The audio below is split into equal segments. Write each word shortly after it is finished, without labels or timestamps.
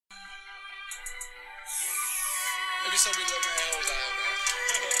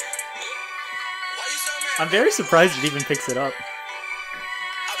I'm very surprised it even picks it up.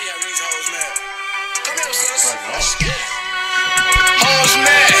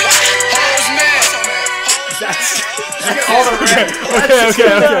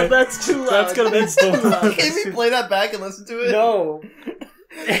 Okay. That's too loud. That's gonna be too loud. Can we play that back and listen to it? No.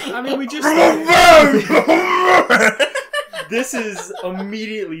 I mean, we just. This is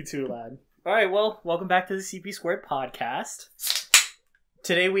immediately too loud. All right, well, welcome back to the CP² podcast.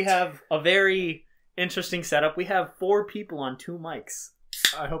 Today we have a very interesting setup. We have 4 people on 2 mics.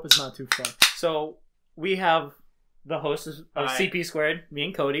 I hope it's not too far. So we have the hosts of CP², me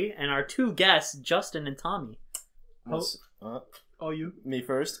and Cody, and our 2 guests, Justin and Tommy. You? Me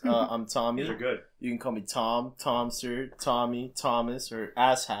first. I'm Tommy. These are good. You can call me Tom, Tomster, Tommy, Thomas, or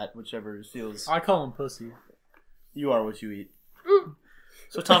Asshat, whichever feels. I call him Pussy. You are what you eat.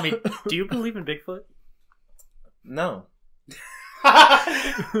 So Tommy, do you believe in Bigfoot? No.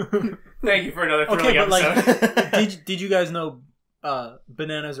 Thank you for another thrilling episode. Like, did you guys know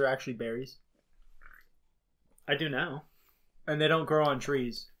bananas are actually berries? I do now. And they don't grow on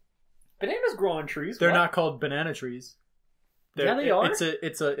trees. Bananas grow on trees. They're what? not called banana trees. Yeah, they are.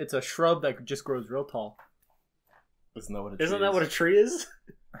 It's a shrub that just grows real tall. Isn't that what a tree Isn't that what a tree is?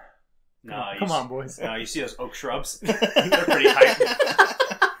 No, Come on, boys. No, you see those oak shrubs? They're pretty high.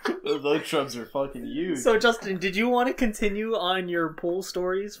 Those oak shrubs are fucking huge. So, Justin, did you want to continue on your pool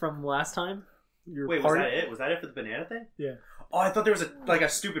stories from last time? Wait, was that it? Was that it for the banana thing? Yeah. Oh, I thought there was a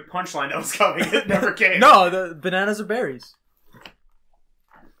stupid punchline that was coming. It never came. No, the bananas are berries.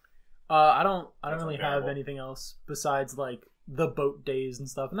 I don't really unbearable. have anything else besides like the boat days and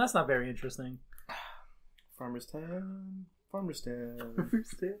stuff, and that's not very interesting. Farmer's Town.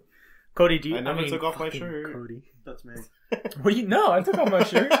 Cody, do you? I never took off my fucking shirt. Cody. That's me. What do you? No, I took off my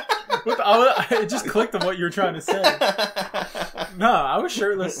shirt. It just clicked on what you were trying to say. No, I was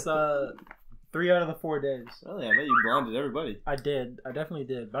shirtless 3 out of the 4 days. Really? I bet you blinded everybody. I did. I definitely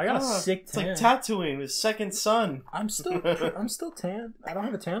did. But I got a sick It's tan. like tattooing with second sun. I'm still tan. I don't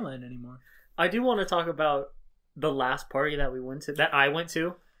have a tan line anymore. I do want to talk about the last party that I went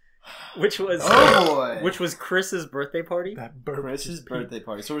to, which was which was Chris's birthday party. Chris's birthday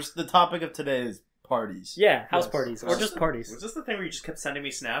party. So the topic of today is parties. Yeah, house parties or just parties. Was this the thing where you just kept sending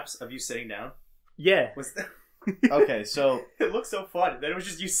me snaps of you sitting down? Yeah. Okay, so It looked so fun. Then it was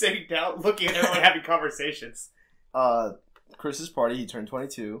just you sitting down, looking at everyone having conversations. Chris's party. He turned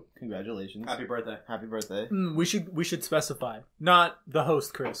 22. Congratulations! Happy birthday! Happy birthday! We should specify. Not the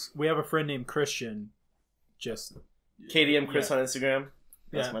host, Chris. We have a friend named Christian. Just KDM Chris on Instagram.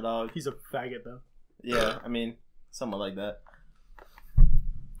 That's Yeah. my dog. he's a faggot though. Yeah, I mean, somewhat like that.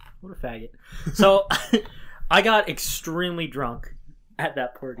 What a faggot. So, I got extremely drunk at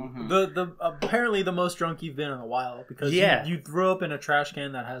that party. Mm-hmm. The apparently the most drunk you've been in a while because you threw up in a trash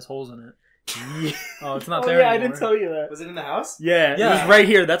can that has holes in it. Yeah. Oh, it's not Oh there yeah, I anymore. didn't tell you that. Was it in the house? Yeah, it Yeah. was right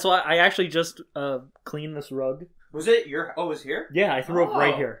here. That's why I actually just cleaned this rug. Was it your? Oh, it was here? Yeah, I threw up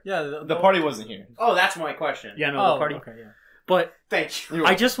right here. Yeah, The party wasn't here. Oh, that's my question. Yeah, no, Oh, the party. okay, yeah. But Thank you.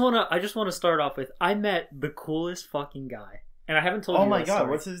 I just wanna start off with I met the coolest fucking guy, and I haven't told you. Oh my this god,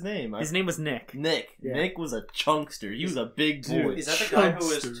 story. what's his name? His name was Nick. Nick. Yeah. Nick was a chunkster. He was a big boy. Is that the guy who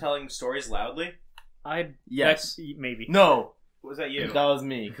was Chunkster. telling stories loudly? Yes. Maybe. No. Was that you? That was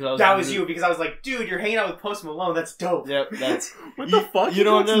me. That was you because I was like, dude, you're hanging out with Post Malone. That's dope. Yep, that's... What the fuck? You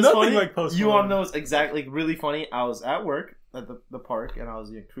know what Looks was nothing funny? like Post You Malone. want to know what's exactly really funny? I was at work at the park, and I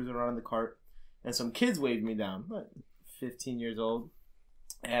was cruising around in the cart, and some kids waved me down, like 15 years old,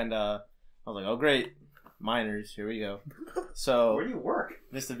 and I was like, oh great, minors, here we go. So Where do you work?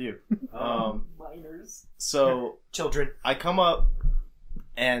 Vista View. Minors. So Children. I come up,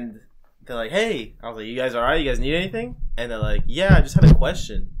 and they're like, hey. I was like, you guys alright? You guys need anything? And they're like, yeah, I just had a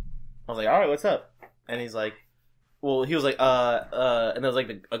question. I was like, alright, what's up? And he's like, well, he was like, and there was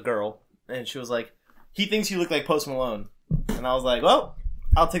like a girl, and she was like, he thinks you look like Post Malone. And I was like, well,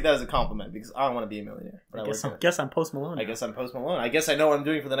 I'll take that as a compliment because I don't want to be a millionaire. But I guess I'm Post Malone. I guess I'm Post Malone. I guess I know what I'm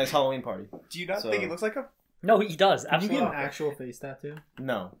doing for the next Halloween party. Do you not So- think he looks like him? No, he does. Can you Absolutely. get an actual face tattoo?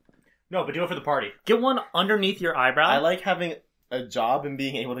 No. No, but do it for the party. Get one underneath your eyebrow. I like having a job and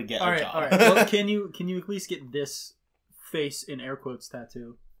being able to get a job. All right. Well, can you at least get this face in air quotes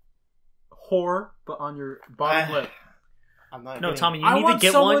tattoo? Whore, but on your bottom lip. I'm not No, getting- Tommy, you I need to want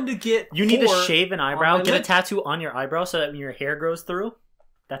get someone one. to get. You need to whore shave an on eyebrow. my Get a lip. tattoo on your eyebrow so that when your hair grows through,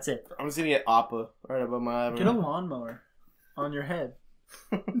 that's it. I'm just gonna get Appa right above my eyebrow. Get a lawnmower on your head.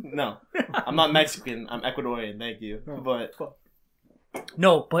 No. I'm not Mexican. I'm Ecuadorian, thank you. Oh, But fuck.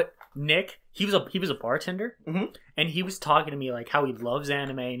 No, but Nick, he was a bartender, Mhm. and he was talking to me like how he loves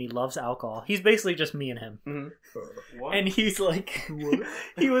anime and he loves alcohol. He's basically just me and him. What? And he's like,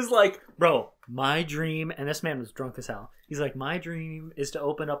 he was like, bro, my dream, and this man was drunk as hell. He's like, my dream is to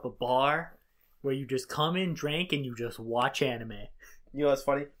open up a bar where you just come in, drink, and you just watch anime. You know what's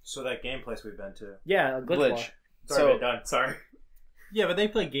funny? So that game place we've been to. Yeah, a glitch bar. Glitch. Sorry, done. Sorry. Yeah, but they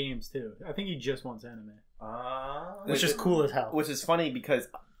play games too. I think he just wants anime. Which is cool as hell. Which is funny because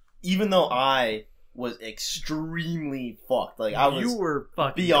even though I was extremely fucked, like I was you were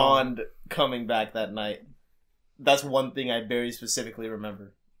fucking beyond coming back that night. That's one thing I very specifically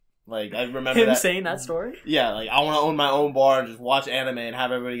remember. Like I remember him that, saying that story. Yeah, like I want to own my own bar and just watch anime and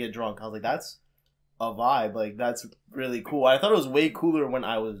have everybody get drunk. I was like, that's a vibe. Like that's really cool. I thought it was way cooler when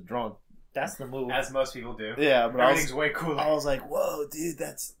I was drunk. That's the move. As most people do. Yeah, but Everything's way cooler. I was like, whoa, dude,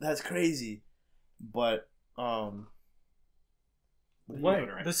 that's crazy. But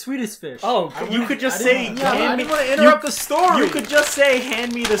What? The Swedish fish. Oh, you could just say. I hand me- didn't want to interrupt the story. You could just say,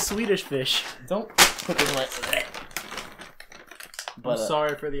 "Hand me the Swedish fish." don't put this in my. I'm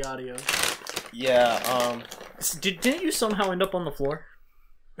sorry for the audio. Yeah. Didn't you somehow end up on the floor?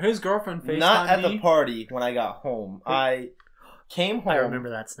 His girlfriend FaceTimed Not at me. the party when I got home. I came home. I remember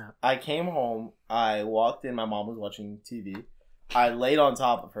that snap. I came home. I walked in. My mom was watching TV. I laid on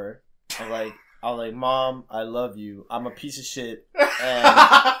top of her. I was like, Mom, I love you. I'm a piece of shit, and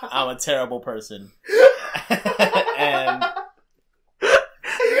I'm a terrible person. And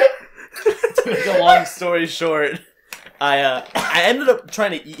to make a long story short, I ended up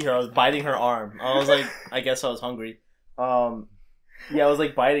trying to eat her. I was biting her arm. I was like, I guess I was hungry. Yeah, I was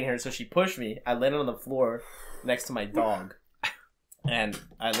like biting her, so she pushed me. I landed on the floor next to my dog, and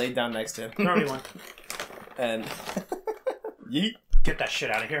I laid down next to him. Throw me one. And yeet. Get that shit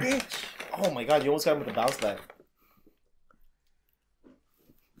out of here. Oh my god, you almost got him with a bounce back.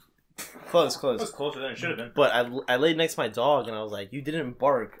 Close. That was closer than it should have been. But I laid next to my dog and I was like, you didn't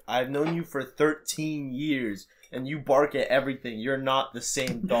bark. I've known you for 13 years and you bark at everything. You're not the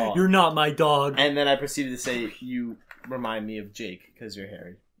same dog. You're not my dog. And then I proceeded to say, you remind me of Jake because you're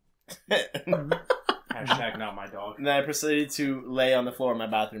hairy. Hashtag not my dog. And then I proceeded to lay on the floor in my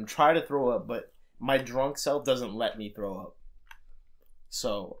bathroom, try to throw up, but my drunk self doesn't let me throw up.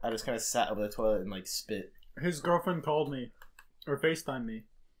 So I just kind of sat over the toilet and like spit. His girlfriend called me, or FaceTimed me,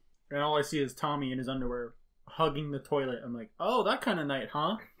 and all I see is Tommy in his underwear hugging the toilet. I'm like, oh, that kind of night,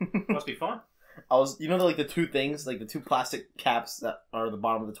 huh? Must be fun. I was, like the two things, like the two plastic caps that are at the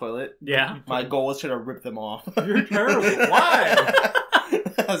bottom of the toilet. Yeah. My goal was to rip them off. You're terrible. Why?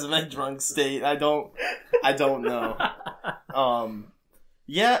 As my drunk state, I don't know.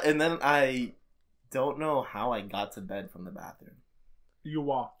 Yeah, and then I don't know how I got to bed from the bathroom. You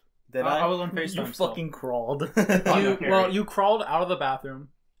walked. Did I I? was on FaceTime. You still. fucking crawled. You crawled out of the bathroom.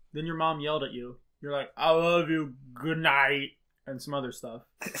 Then your mom yelled at you. You're like, I love you. Good night. And some other stuff.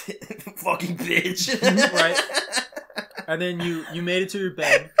 Fucking bitch. Right. And then you made it to your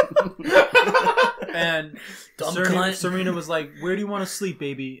bed. And Dumb cunt. Serena was like, where do you want to sleep,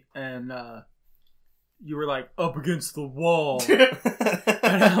 baby? And you were like, up against the wall.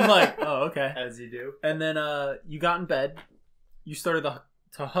 And I'm like, oh, okay. As you do. And then you got in bed. You started to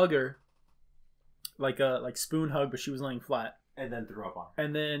hug her. Like spoon hug, but she was laying flat. And then threw up on her.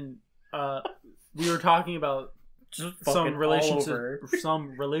 And then we were talking about Just some fucking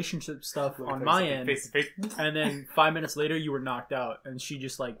relationship stuff Look, on like my something end. Face to face. And then 5 minutes later, you were knocked out, and she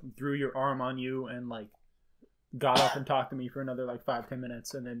just like threw your arm on you and like got up and talked to me for another like 5-10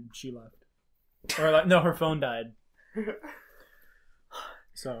 minutes, and then she left. Or like, no, her phone died.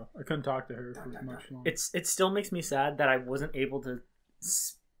 So I couldn't talk to her for much longer. It still makes me sad that I wasn't able to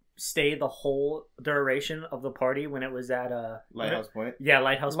stay the whole duration of the party when it was at Lighthouse Point. Yeah,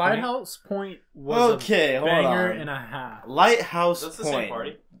 Lighthouse Point. Lighthouse Point was Okay, a hold banger on. and a half. Lighthouse That's the Point. same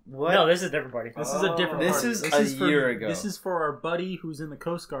party. What? No, this is a different party. This is a different This party. is This a is for, year ago. This is for our buddy who's in the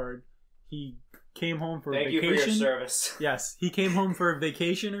Coast Guard. He came home for Thank you vacation. for your service. Yes, he came home for a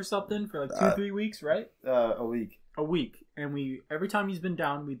vacation or something for like 2-3 weeks, right? A week. A week, and we every time he's been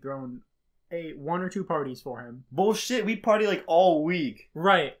down, we've thrown 1 or 2 parties for him. Bullshit. We party like all week.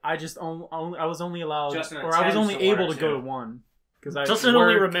 Right. I just I was only allowed, Justin or I was attends only to 1 or able to go 2. to one because I Justin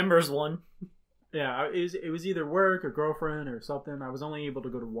only remembers one. Yeah, it was either work or girlfriend or something. I was only able to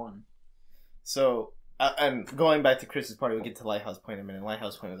go to one. So, and going back to Chris's party, we'll get to Lighthouse Point in a minute.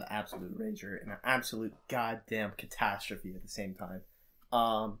 Lighthouse Point was an absolute rager and an absolute goddamn catastrophe at the same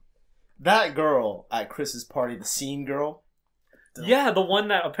time. That girl at Chris's party, the scene girl. Yeah, the one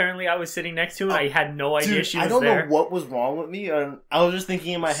that apparently I was sitting next to and I had no idea Dude, she was I don't there. know what was wrong with me. I was just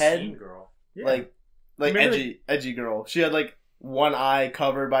thinking in my head, Scene girl. Yeah. like Remember edgy girl. She had like one eye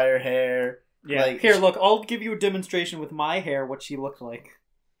covered by her hair. Yeah. Like, Here, look, I'll give you a demonstration with my hair what she looked like.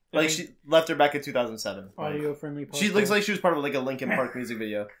 Like she left her back in 2007. Like, Audio friendly. she looks like she was part of like a Linkin Park music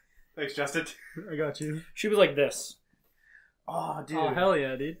video. Thanks, Justin. I got you. She was like this. Oh, dude. Oh hell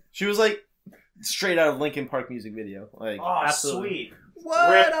yeah, dude. She was like straight out of Linkin Park music video. Like Oh, Absolutely. sweet.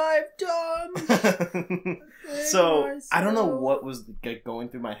 What Rip. I've done. so I don't know what was going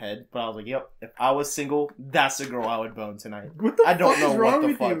through my head, but I was like, "Yep, if I was single, that's the girl I would bone tonight." What the I don't fuck know is what wrong the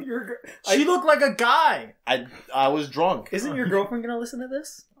with fuck. you? She looked like a guy. I was drunk. Isn't your girlfriend gonna listen to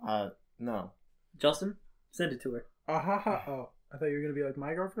this? No. Justin, send it to her. Oh, I thought you were gonna be like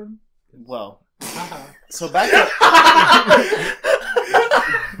my girlfriend. Well, Haha. so back to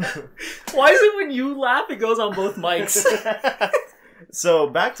Why is it when you laugh it goes on both mics? so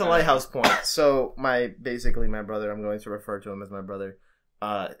back to Lighthouse Point. So my brother, I'm going to refer to him as my brother.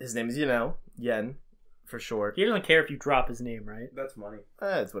 His name is Yen for short. He doesn't care if you drop his name, right? That's money.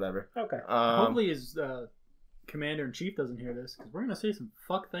 It's whatever. Okay. Hopefully his commander in chief doesn't hear this because we're gonna say some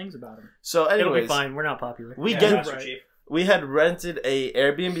fuck things about him. So It'll be anyways, fine. We're not popular. we Yeah, get that's right. we had rented a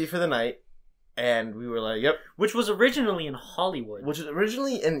Airbnb for the night, and we were like, "Yep." Which was originally in Hollywood. Which was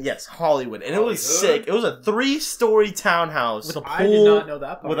originally in Hollywood, and it was Hollywood? sick. It was a 3-story townhouse With a I did not know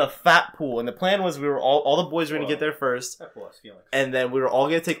that part. with a fat pool, and the plan was we were all the boys were gonna Whoa. get there first, That plus feelings. and then we were all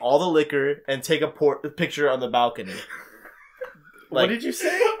gonna take all the liquor and take a picture on the balcony. What did you say?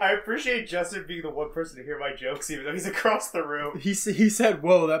 I appreciate Justin being the one person to hear my jokes, even though he's across the room. He said,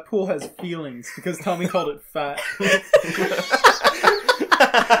 "Whoa, that pool has feelings," because Tommy called it fat.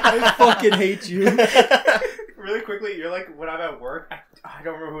 I fucking hate you. Really quickly, you're like, when I'm at work, I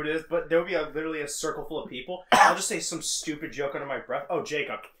don't remember who it is, but there'll be literally a circle full of people. I'll just say some stupid joke under my breath. Oh,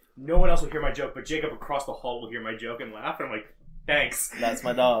 Jacob. No one else will hear my joke, but Jacob across the hall will hear my joke and laugh. And I'm like, thanks. That's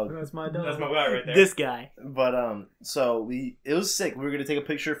my dog. That's my dog. That's my guy right there. This guy. But so it was sick. We were gonna take a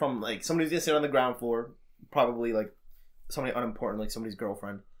picture from like somebody's gonna sit on the ground floor, probably like somebody unimportant, like somebody's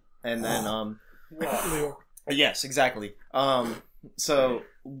girlfriend, and then yes, exactly. So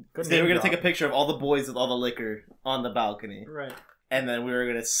they were gonna take a picture of all the boys with all the liquor on the balcony, Right. and then we were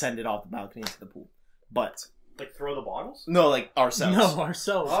gonna send it off the balcony into the pool. But Like, throw the bottles? no, like ourselves. No,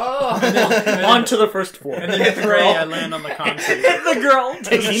 ourselves. Oh! then- Onto the first floor. And then pray I land on the concrete. the girl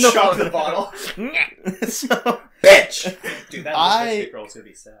taking the Shove photo. the bottle. So, bitch. Dude, that lipstick girl's gonna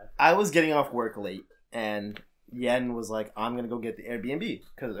be sad. I was getting off work late, and Yen was like, "I'm gonna go get the Airbnb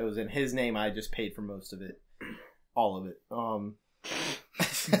because it was in his name. I just paid for most of it, all of it.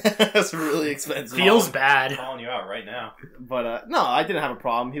 That's really expensive. Feels bad. I'm calling you out right now. But no, I didn't have a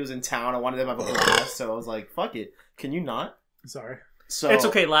problem. He was in town. I wanted him to have a blast, so I was like, "Fuck it. Can you not?" Sorry. So It's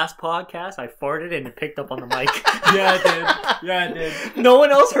okay. Last podcast, I farted and it picked up on the mic. Yeah, I did. Yeah, I did. No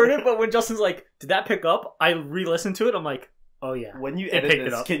one else heard it, but when Justin's like, "Did that pick up?" I re-listened to it. I'm like, "Oh yeah." When you It edit picked it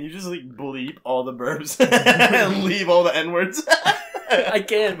this, up. can you just like bleep all the burps and leave all the n words? I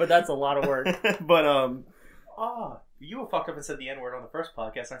can, but that's a lot of work. But Oh, you fucked up and said the N word on the first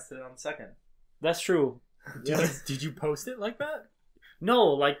podcast, and I said it on the second. That's true. Did you post it like that? No,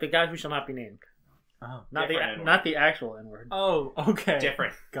 like the guy who shall not be named. Oh. Not Different N-word. not the actual N word. Oh, okay.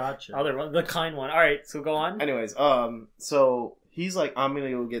 Different. Gotcha. Other one, the kind one. All right, so go on. anyways, so he's like, "I'm gonna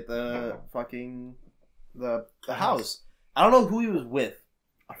go get the fucking the house." I don't know who he was with.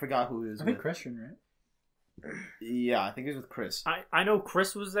 I forgot who he was I with. think Christian, right? Yeah, I think he was with Chris. I know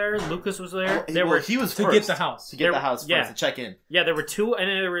Chris was there. Lucas was there. He was To first, get the house. to get There- the house first yeah. to check in. Yeah, there were two, and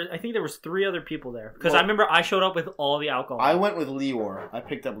then I think there was 3 other people there because Well- I remember I showed up with all the alcohol. I went with Leor. I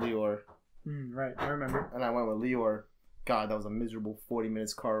picked up Leor, Right, I remember. and I went with Leor. God, that was a miserable 40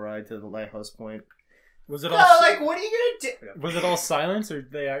 minutes car ride to the Lighthouse Point. Was it No, all like, what are you gonna do? was it all silence or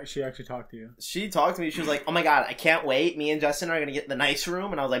she actually talked to you? She talked to me. She was like, "Oh my god, I can't wait. Me and Justin are gonna get the nice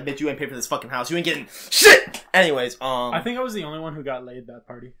room." And I was like, "Bitch, you ain't paid for this fucking house. You ain't getting shit." Anyways, I think I was the only one who got laid that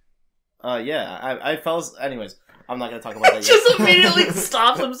party. yeah, I fell. Anyways, I'm not gonna talk about that yet. just immediately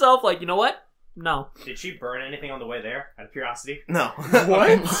stops himself. Like, you know what? No. Did she burn anything on the way there? Out of curiosity. No.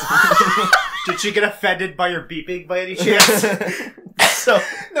 What? Did she get offended by your beeping by any chance? So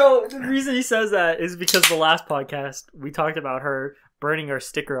No, the reason he says that is because the last podcast we talked about her burning our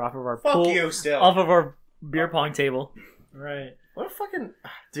sticker off of our Fuck pool, you, still. off of our beer pong table. Right. what a fucking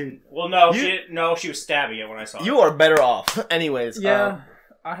dude. Well, no, You- she was stabbing it when I saw it. You are better off. Anyways, Yeah,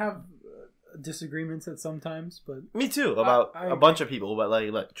 I have disagreements at sometimes, but me too. About I a bunch of people, but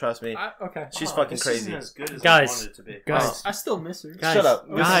like, trust me, okay. she's Oh, fucking this crazy. isn't as good as Guys, I wanted it to be. guys. I still miss her. Guys, Shut up.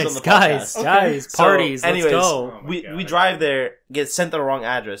 This is guys, on the guys, podcast. guys, So, parties. anyways, let's go. Oh my we God. drive there, get sent to the wrong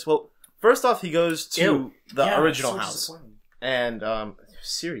address. Well, first off, he goes to Ew. the Yeah, original so house, disappointing. and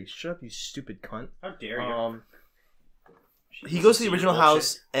Siri, shut up, you stupid cunt. How dare you? He goes to the See original bullshit.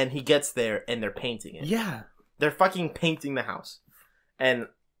 house, and he gets there, and they're painting it. Yeah. They're fucking painting the house, and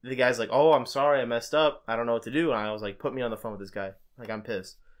the guy's like, "Oh, I'm sorry, I messed up. I don't know what to do." And I was like, "Put me on the phone with this guy. Like, I'm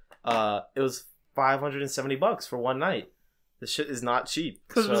pissed." It was $570 for one night. This shit is not cheap.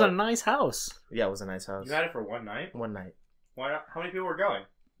 Because it was a nice house. Yeah, it was a nice house. You had it for one night? One night. Why not? How many people were going?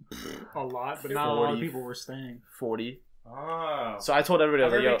 A lot, but not a lot of people were staying. 40. Oh. So I told everybody, I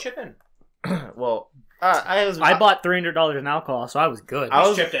was like, yo, chip in. well, I bought $300 in alcohol, so I was good. I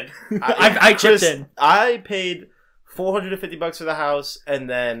was chipped in. I chipped in. I paid $450 for the house and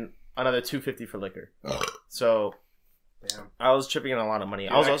then another $250 for liquor. So Damn. I was chipping in a lot of money.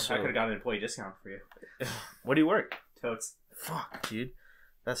 Dude, I was I also. could have gotten an employee discount for you. Where do you work? Totes. Fuck, dude,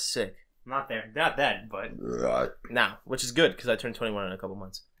 that's sick. Not there. Not then, but. Now, which is good because I turned 21 in a couple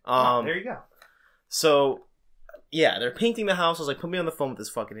months. There you go. So, yeah, they're painting the house. I was like, put me on the phone with this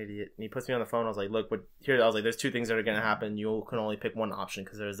fucking idiot. And he puts me on the phone. I was like, look, I was like, there's two things that are going to happen. You can only pick one option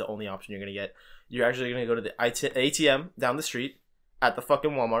because there's the only option you're going to get. You're actually going to go to the ATM down the street at the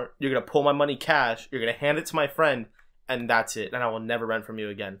fucking Walmart. You're going to pull my money cash. You're going to hand it to my friend. And that's it. And I will never rent from you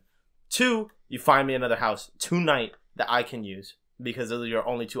again. 2, you find me another house tonight that I can use. Because those are your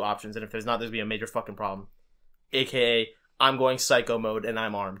only two options. And if there's not, there's going to be a major fucking problem. AKA, I'm going psycho mode and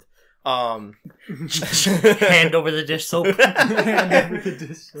I'm armed. Hand over the dish soap.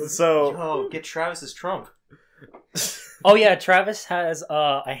 So, Yo, get Travis's trunk. Oh yeah, Travis has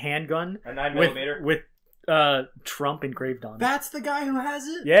a handgun A 9mm. with Trump engraved on it. That's the guy who has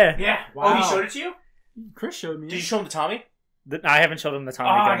it? Yeah. Yeah. Wow. Oh, he showed it to you? Chris showed me. Did you show him the Tommy? I haven't showed him the Tommy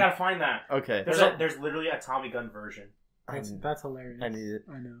Oh, gun. I gotta find that. okay. There's literally a Tommy gun version. That's hilarious. I need it.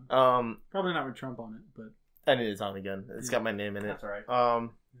 I know. Probably not with Trump on it, but I need a Tommy gun. It's got my name in it. That's alright.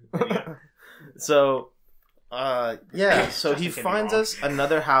 So, yeah. So he Justin can be finds wrong. us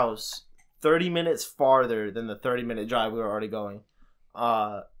another house 30 minutes farther than the 30-minute drive we were already going.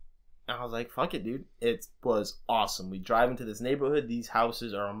 And I was like, fuck it, dude. It was awesome. We drive into this neighborhood. These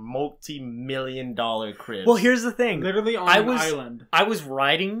houses are multi-million-dollar cribs. Well, here's the thing. literally on an island. I was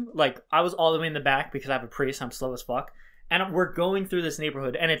riding, like, I was all the way in the back because I have a Prius. I'm slow as fuck. And we're going through this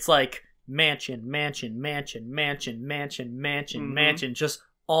neighborhood, and it's like mansion, just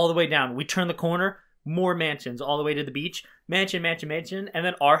all the way down. We turn the corner, more mansions, all the way to the beach. Mansion. And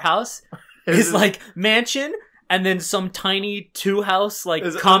then our house is like mansion, and then some tiny two-house, like,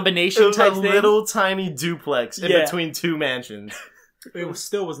 combination it was type a thing. little tiny duplex in Yeah. between two mansions. It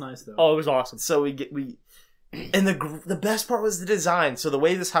still was nice though. Oh, it was awesome. So and the best part was the design. So the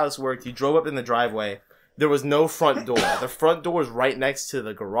way this house worked, you drove up in the driveway. There was no front door. The front door is right next to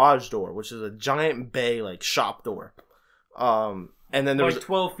the garage door, which is a giant bay like shop door. And then there like was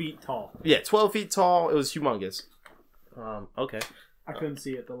 12 feet tall. 12 feet tall. It was humongous. Okay, I couldn't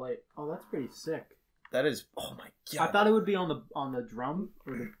see it. The light. Oh, that's pretty sick. that is. Oh my god! I thought it would be on the drum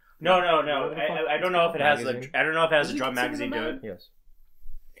or the. No. What the fuck? I don't know if it has Magazine? I don't know if it has Is a it drum considered a magazine to it. mag? Yes.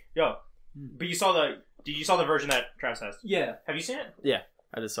 Yo, but you saw the version that Travis has. Yeah. Have you seen it?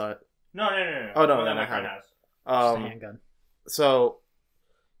 I just saw it. No. Oh, no, The one that no, my I friend haven't. has. Just a handgun. So,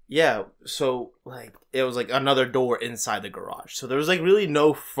 yeah. So like it was like another door inside the garage. So there was like really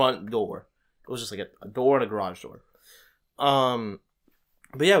no front door. It was just like a door and a garage door.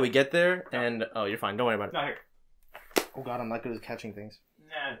 But yeah, we get there and oh, you're fine. Don't worry about it. Not here. Oh god, I'm not good at catching things.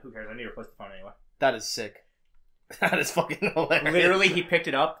 Nah, who cares? I need to replace the phone anyway. That is sick. That is fucking hilarious. Literally, he picked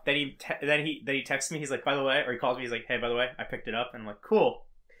it up. Then he texts me. He's like, by the way, or he calls me. He's like, hey, by the way, I picked it up. And I'm like, cool.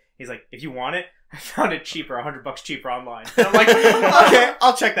 He's like, if you want it, I found it cheaper, $100 cheaper online. And I'm like, okay,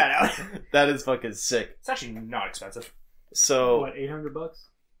 I'll check that out. That is fucking sick. It's actually not expensive. So What, $800?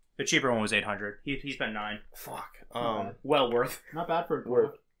 The cheaper one was $800. He spent $9. fuck. Well worth. Not bad for a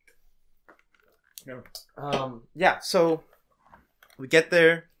Worth. dwarf. Yeah, so we get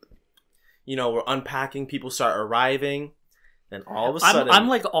there, you know, we're unpacking, people start arriving, then all of a sudden I'm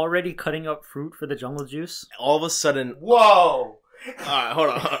like already cutting up fruit for the jungle juice. all of a sudden Whoa! alright, hold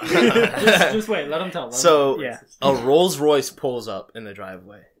on. just wait, let him tell. So Yeah. a Rolls Royce pulls up in the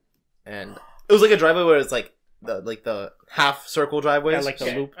driveway. And it was like a driveway where it's like the half circle driveways. Yeah, like the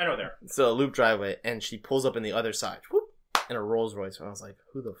Okay, loop. I know there. It's a loop driveway, and she pulls up in the other side, whoop, in a Rolls Royce. And I was like,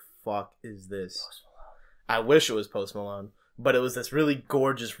 "Who the fuck is this?" I wish it was Post Malone, but it was this really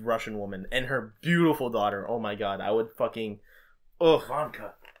gorgeous Russian woman and her beautiful daughter. Oh my god, I would fucking,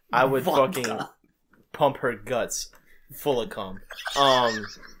 Vodka. I would Vodka. fucking pump her guts full of cum.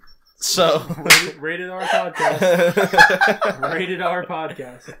 So Rated R podcast. Rated R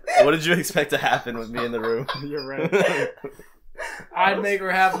podcast. what did you expect to happen with me in the room? You're right. I'd make her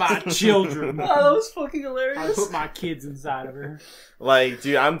have my children. Oh, that was fucking I'd hilarious. put my kids inside of her. Like,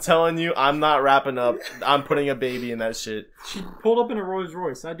 dude, I'm telling you, I'm not wrapping up. I'm putting a baby in that shit. She pulled up in a Rolls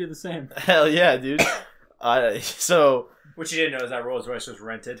Royce. I'd do the same. Hell yeah, dude. So What you didn't know is that Rolls Royce was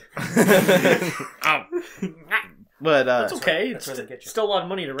rented. But That's okay. That's It's where they get you. still a lot of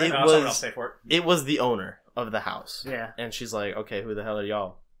money to rent. It No, was- someone else pay for it. it was the owner of the house. Yeah. And she's like, okay, who the hell are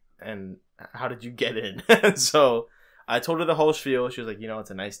y'all? And how did you get in? And so I told her the whole spiel. She was like,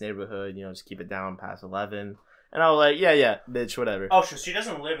 it's a nice neighborhood. Just keep it down past 11. And I was like, yeah, bitch, whatever. Oh, so she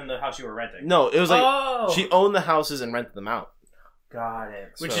doesn't live in the house you were renting. No, it was like Oh! she owned the houses and rented them out. Got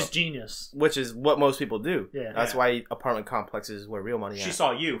it. Which So- is genius. Which is what most people do. Yeah. That's Yeah. why apartment complexes is where real money is. She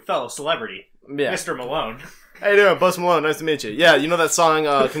saw you, fellow celebrity, Yeah. Mr. Malone. Hey, doing? Post Malone, nice to meet you. Yeah, you know that song,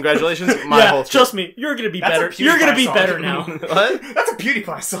 Congratulations? My yeah, whole trust me, you're gonna be That's better. a PewDiePie You're gonna be song. better now. What? That's a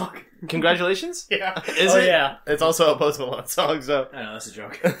PewDiePie song. Congratulations? Yeah. Is Oh, it? yeah. It's also a Post Malone song, so. I know, that's a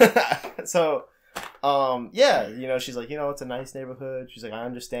joke. So, yeah, she's like, it's a nice neighborhood. She's like, I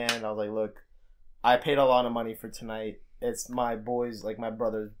understand. I was like, look, I paid a lot of money for tonight. It's my boy's, like, my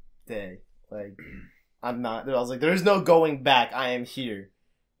brother's day. Like, I'm not, I was like, there's no going back. I am here.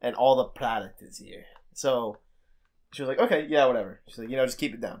 And all the product is here. So, she was like, okay, yeah, whatever. She's like, just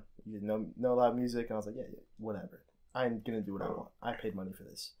keep it down. No loud music. And I was like, yeah, whatever. I'm gonna do what I want. I paid money for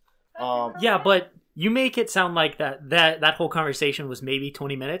this. Yeah, but you make it sound like that whole conversation was maybe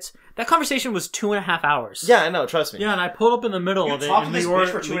 20 minutes. That conversation was 2.5 hours. Yeah, I know. Trust me. Yeah, and I pulled up in the middle You of it. talked to and this we were, bitch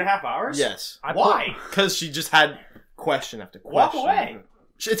for 2.5 hours? Yes. Why? Because she just had question after Walk question. away.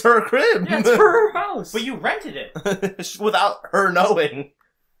 It's her crib. Yeah, it's for her house. But you rented it. Without her knowing.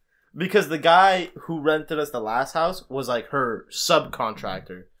 Because the guy who rented us the last house was like her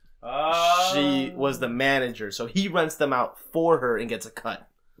subcontractor. She was the manager, so he rents them out for her and gets a cut.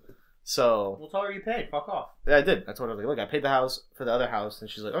 So We'll tell her you paid. Fuck off. I did. That's what I was like. Look, I paid the house for the other house, and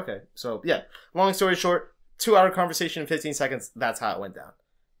she's like, okay. So yeah. Long story short, 2-hour conversation in 15 seconds. That's how it went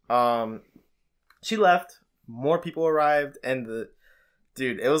down. She left. More people arrived, and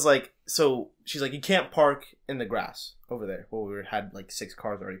it was like, so she's like, you can't park in the grass over there. Well, we had like 6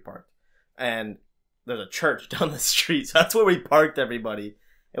 cars already parked, and there's a church down the street, so that's where we parked everybody.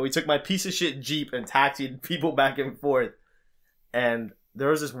 And we took my piece of shit Jeep and taxied people back and forth. And there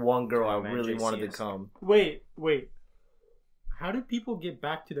was this one girl I man, really JC wanted to is- come. Wait. How did people get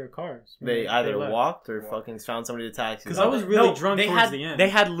back to their cars? They either left? walked or fucking found somebody to taxi. Because them. I was really No, drunk they towards had, the end. They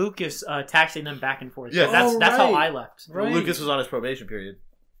had Lucas taxing them back and forth. Yeah. That's how I right. left. Right. Lucas was on his probation period.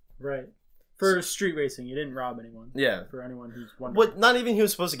 Right. For street racing, you didn't rob anyone. Yeah. For anyone who's wondering. What? Not even he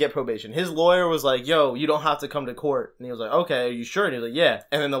was supposed to get probation. His lawyer was like, "Yo, you don't have to come to court," and he was like, "Okay, are you sure?" And he was like, "Yeah."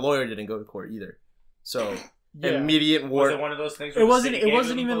 And then the lawyer didn't go to court either. So Yeah. immediate Was war. it one of those things? It where the wasn't- city it gave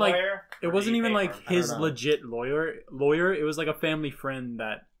wasn't him even the like- lawyer, It or wasn't did he even pay like for him? I don't his know. legit lawyer. It was like a family friend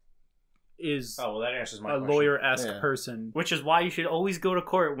that is Oh well, that answers my a question. lawyer-esque Yeah. person. Which is why you should always go to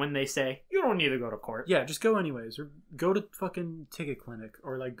court when they say, you don't need to go to court. Yeah, just go anyways, or go to fucking ticket clinic,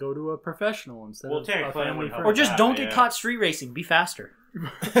 or like go to a professional instead Well, of ticket a clinic family would help. friend. Or just Yeah, don't get yeah. caught street racing. Be faster.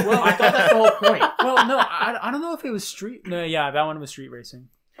 Well, I thought that's the whole point. well, no, I don't know if it was street. No, yeah, that one was street racing.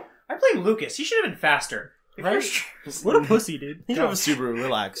 I blame Lucas. He should have been faster. If Right? you're- What a pussy, dude. He drove a Subaru.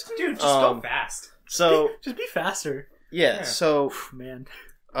 Relax. Dude, just go Um, fast. So Just be faster. yeah. Yeah. So Man,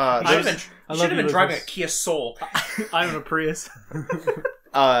 You should there's- have I love been you, driving a Lucas. Kia Soul. I'm in a Prius.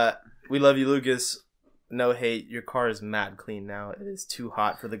 we love you, Lucas. No hate. Your car is mad clean now. It is too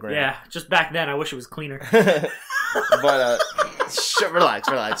hot for the ground. Yeah, just back then I wish it was cleaner. But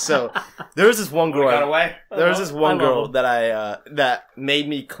relax. So there was this one girl. Got away. There was this one I love girl him. that I that made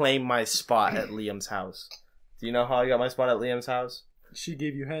me claim my spot at Liam's house. Do you know how I got my spot at Liam's house? She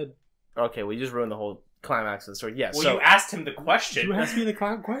gave you head. Okay, we just ruined the whole climax of the story. Yeah, Well, so you asked him the question. You asked me the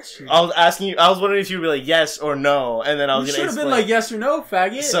question. I was asking you. I was wondering if you'd be like yes or no, and then I You was should gonna have explain. been like yes or no,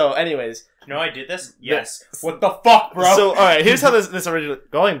 faggot. So, anyways, You know I did this? Yes. What the fuck, bro? so all right, here's how this originally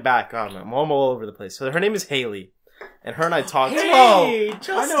going back. Oh man, I'm all over the place. So her name is Haley, and her and I talked. Hey,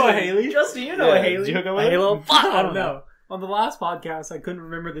 Justin. I know a Haley. Justin, you know Yeah, a Haley. did you hook up A with her? Halo? Fuck, I don't know. know. On the last podcast, I couldn't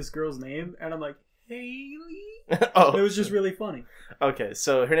remember this girl's name, and I'm like, Haley. Oh, It was just really funny. okay.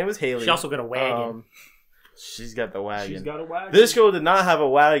 So her name was Haley. She also got a wagon. She's got the wagon. She's got a wagon. This girl did not have a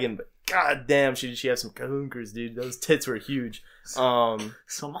wagon, but god damn, she had some kahunkers, dude. Those tits were huge. Some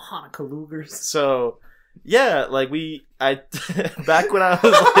Hanukkah Lugers. So yeah, like back when I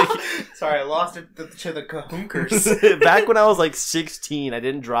was like Sorry, I lost it to the kahunkers. back when I was like 16, I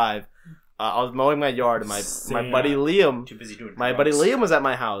didn't drive. I was mowing my yard, and my buddy Liam, Too busy doing my drugs. buddy Liam was at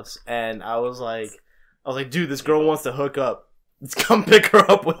my house, and I was like, dude, this girl wants to hook up. Let's come pick her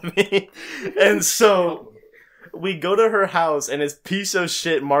up with me. And so we go to her house, and it's piece of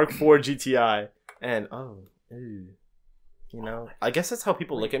shit Mark IV GTI, and ew. You know, I guess that's how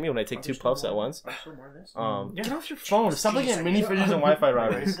people look at me when I take 2 puffs at once. Get off your Phone. Stop looking at mini fridges and Wi-Fi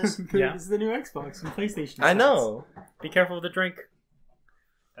routers. Yeah. This is the new Xbox and PlayStation. I know. Be careful with the drink.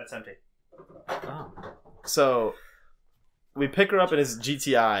 That's empty. Oh. So we pick her up in his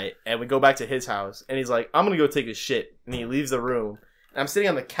GTI and we go back to his house and he's like, I'm gonna go take a shit, and he leaves the room. And I'm sitting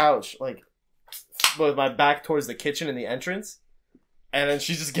on the couch like with my back towards the kitchen and the entrance, and then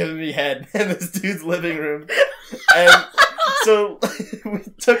she's just giving me head in this dude's living room. And so we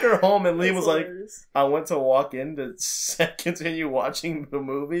took her home and Liam was like, I went to walk in to continue watching the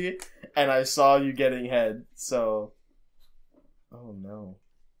movie and I saw you getting head. So oh no.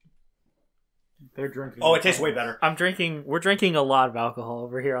 They're drinking. Oh, it tastes way better. We're drinking a lot of alcohol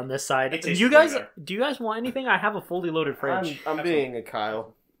over here on this side. It Do tastes you way guys better. do you guys want anything? I have a fully loaded fridge. I'm being a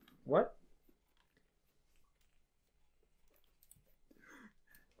Kyle. What?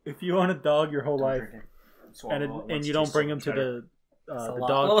 If you own a dog your whole life and you don't bring him to the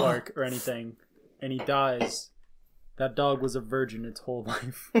dog park or anything, and he dies, that dog was a virgin its whole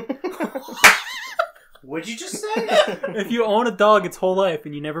life. What'd you just say? If you own a dog its whole life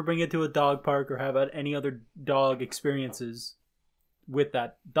and you never bring it to a dog park or have any other dog experiences with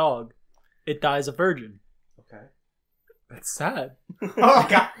that dog, it dies a virgin. Okay. That's sad. Oh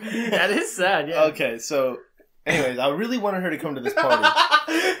god. That is sad, yeah. Okay, so anyways, I really wanted her to come to this party.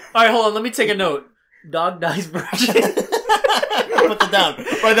 Alright, hold on, let me take a note. Dog dies virgin. Put that down.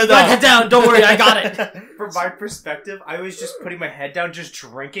 Write that down. Write it down, don't worry, I got it. From my perspective, I was just putting my head down, just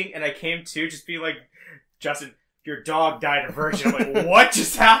drinking, and I came to just being like, Justin, your dog died a virgin. I'm like, what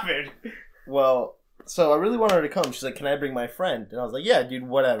just happened? Well, so I really wanted her to come. She's like, can I bring my friend? And I was like, yeah, dude,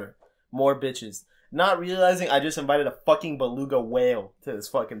 whatever. More bitches. Not realizing I just invited a fucking beluga whale to this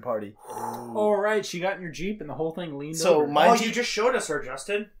fucking party. Oh, right. She got in your Jeep and the whole thing leaned So over. my You just showed us her,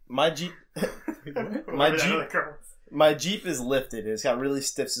 Justin. my Jeep, Whatever that other girl was. my Jeep is lifted. It's got really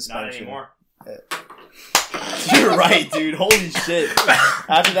stiff Not suspension. anymore. You're right, dude. Holy shit.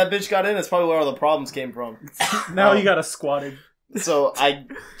 After that bitch got in, that's probably where all the problems came from. Now you got a squatted. So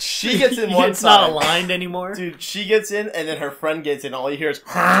she gets in one It's side. not aligned anymore. Dude, she gets in, and then her friend gets in. All you hear is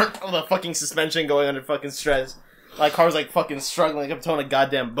the fucking suspension going under fucking stress. My car's like fucking struggling. Like I'm towing a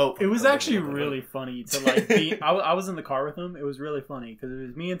goddamn boat. It was actually really funny to like be. I was in the car with him. It was really funny because it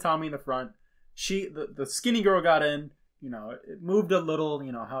was me and Tommy in the front. The skinny girl got in. You know, it moved a little.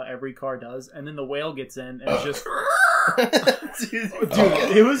 You know how every car does, and then the whale gets in and it's just. dude,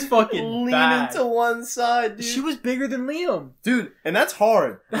 It was fucking leaning bad. to one side, dude. She was bigger than Liam. Dude, and that's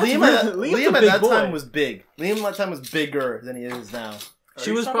hard. That's Liam Liam's a at big that boy. time was big. Liam at that time was bigger than he is now.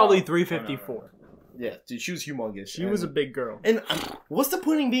 She was probably 354. Yeah, dude, she was humongous. She was a big girl. And what's the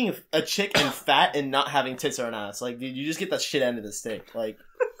point in being a chick and fat and not having tits or an ass? Like, dude, you just get that shit end of the stick. Like,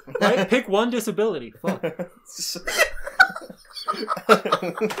 Right? Pick one disability. Fuck.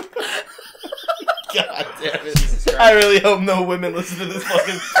 God damn it. I really hope no women listen to this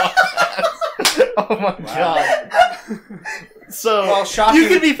fucking podcast. Oh my god. So, Well, shocking. You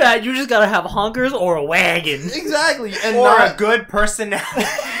could be fat, you just gotta have honkers or a wagon. exactly. And or not a good personality.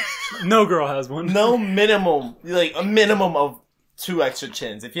 No girl has one. no minimum, like a minimum of 2 extra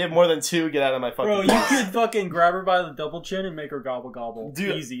chins. If you have more than 2, get out of my fucking Bro, you face. could fucking grab her by the double chin and make her gobble gobble.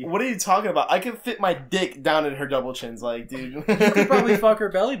 Dude, Easy. what are you talking about? I could fit my dick down in her double chins, like, dude. You could probably fuck her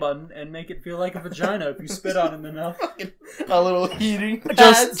belly button and make it feel like a vagina if you spit on it enough. a little heating.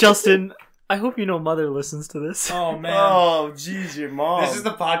 Justin, I hope you know Mother listens to this. Oh man. Oh, jeez, your mom. This is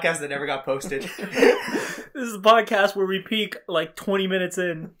the podcast that never got posted. This is a podcast where we peak like 20 minutes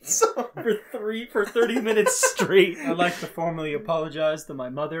in for 30 minutes straight. I'd like to formally apologize to my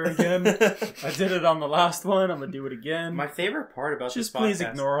mother again. I did it on the last one. I'm gonna do it again. My favorite part about Just this please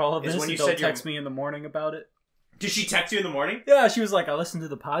podcast ignore all of is this when and you don't said your- text me in the morning about it. Did she text you in the morning? Yeah, she was like, I listened to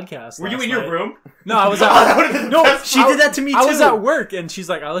the podcast. Were you last in night." your room? No, I was That would've been at the no. best She did that to me too. I was at work and she's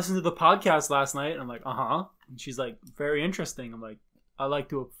like, I listened to the podcast last night. I'm like, and she's like, very interesting. I'm like, I'd like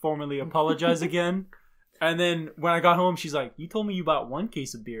to formally apologize again. And then when I got home, she's like, you told me you bought 1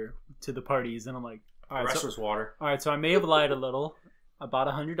 case of beer to the parties, and I'm like, The all right, rest was water. so I may have lied a little. I bought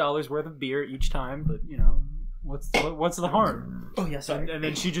 $100 worth of beer each time, but you know, what's the harm? Oh, yeah, sorry. And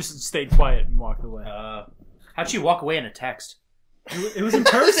then she just stayed quiet and walked away. How'd she walk away in a text? It was in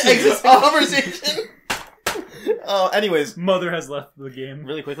person. Exit conversation. Oh, anyways. Mother has left the game.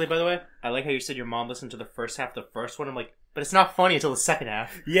 Really quickly, by the way, I like how you said your mom listened to the first half of the first one. I'm like, but it's not funny until the second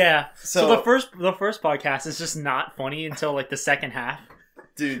half. Yeah. So So- the first podcast is just not funny until like the second half,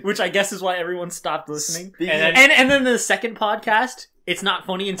 Dude. which I guess is why everyone stopped listening. Speaking And of- And then the second podcast, it's not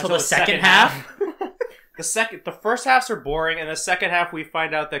funny until the second half. The first halves are boring, and the second half we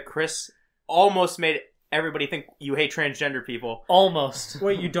find out that Chris almost made everybody think you hate transgender people. Almost.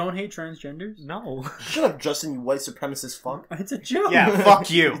 Wait, you don't hate transgenders? No. Shut up, Justin, you white supremacist fuck. It's a joke. Yeah, fuck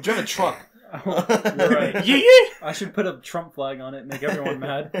you. You drive a truck. You're right. Yeah. I should put a Trump flag on it and make everyone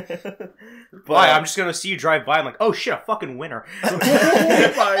mad. Why? I'm just gonna see you drive by and like, oh shit, a fucking winner. Oh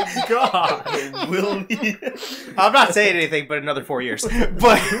my god. Will he? I'm not saying anything, but another 4 years.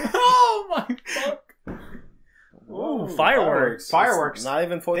 But Oh my fuck. Ooh, fireworks. Fireworks. Not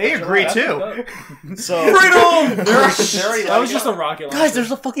even 4th They of agree July. too. So Freedom! That was just a rocket launcher. Guys,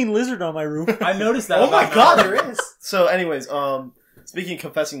 there's a fucking lizard on my roof. I noticed that. Oh my about god, that. there is. So, anyways, speaking of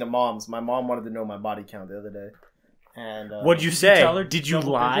confessing to moms, my mom wanted to know my body count the other day, and What'd you Did you say? tell her Did you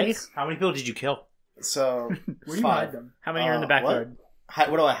double lie? digits? How many people did you kill? So Where do you 5. hide them? How many are in the What? backyard?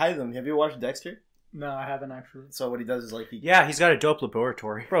 What do I hide them? Have you watched Dexter? No, I haven't actually. So what he does is like he Yeah, he's got a dope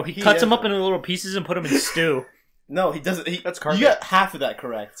laboratory. Bro, he He cuts has them up it. into little pieces and put them in stew. no he doesn't. That's You carpet. got half of that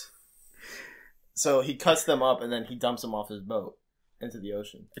correct. So he cuts them up and then he dumps them off his boat into the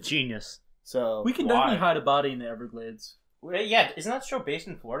ocean. A genius. So We can Why? definitely hide a body in the Everglades. Wait, yeah, isn't that show based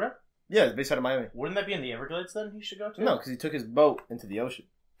in Florida? yeah, it's based out of Miami. Wouldn't that be in the Everglades then? He should go to. No, because he took his boat into the ocean.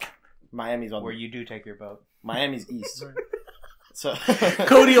 Miami's on Where you do take your boat. Miami's east. So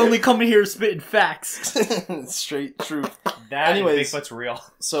Cody only coming here spitting facts. straight truth. That Anyways. Bigfoot's real.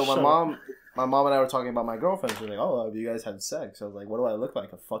 So Shut my mom and I were talking about my girlfriend. She was like, "Oh, have you guys had sex?" I was like, "What do I look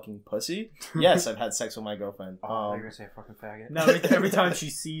like? A fucking pussy?" Yes, I've had sex with my girlfriend. Oh, you're gonna say fucking faggot. No, every time she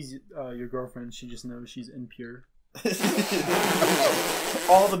sees your girlfriend, she just knows she's impure.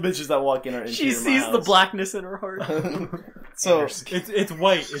 All the bitches that walk in are impure She in my sees the house. blackness in her heart. So It's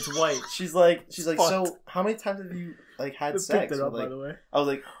white. It's white. she's like, Fucked. so how many times have you like had I sex? picked it up, Like, by the way. I was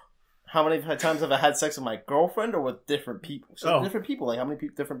like, how many times have I had sex with my girlfriend or with different people? So Oh. different people. Like how many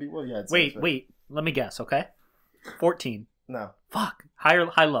different people have you had sex Wait, with? wait. Let me guess, okay? 14. No, Fuck.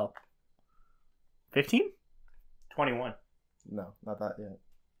 High, low. 15? 21. no, not that yet.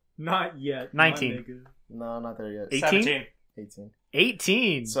 Not yet. 19. my nigga. No, not there yet. 18? 17. 18.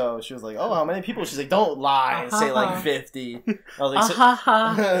 18. So she was like, "Oh, how many people?" She's like, "Don't lie and say like 50." I was like,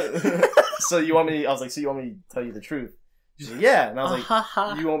 Ha so you want me? I was like, "So you want me to tell you the truth?" She's like, "Yeah," and I was like,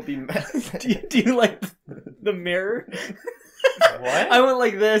 ha. "You won't be mad." Do you like the mirror? What? I went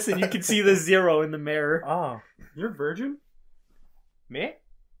like this, and you can see the 0 in the mirror. Oh. You're a virgin? Me?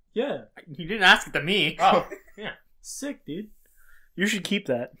 Yeah. You didn't ask it to me. Oh. Yeah. Sick, dude. You should keep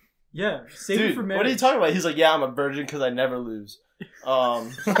that. Yeah. Save it Dude, for marriage. what are you talking about? He's like, "Yeah, I'm a virgin because I never lose."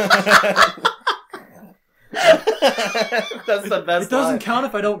 That's the best. It doesn't line. count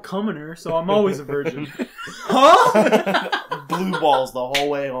if I don't come in her, so I'm always a virgin. Huh? Blue balls the whole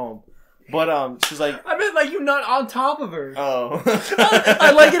way home. But she's like, I meant like you not on top of her. "Oh."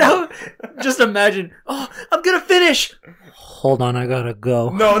 I like it how. Just imagine. Oh, I'm gonna finish. Hold on, I gotta go.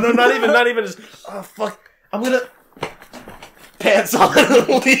 No, not even just. Oh fuck! I'm gonna pants on and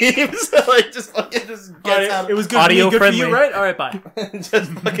leaves. Like just fucking just gets out. It was good. Audio Good friendly. for you, right? All right, bye.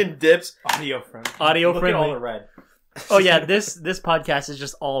 just fucking dips. Audio friendly. Audio Look friendly. at all the red. Oh yeah, this podcast is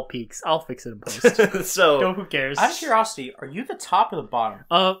just all peaks. I'll fix it in post. So No, who cares? Out of curiosity, are you the top or the bottom?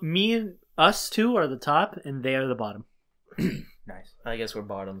 Me and us two are the top, and they are the bottom. Nice. I guess we're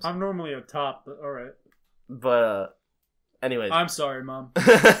bottoms. I'm normally a top, but all right. But anyways. I'm sorry, mom.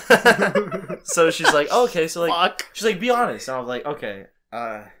 So she's like, oh, okay, so like, Fuck. she's like, be honest. And I was like, okay.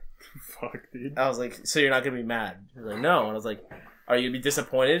 Fuck, dude. I was like, so you're not gonna be mad? She was like, no. And I was like, are you gonna be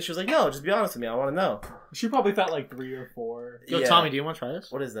disappointed? She was like, no, just be honest with me. I want to know. She probably felt like 3 or 4. Yo, Yeah. Tommy, do you want to try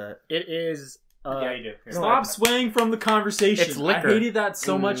this? What is that? It is. Yeah, you do. Here. Stop swaying from the conversation. It's liquor. I hated that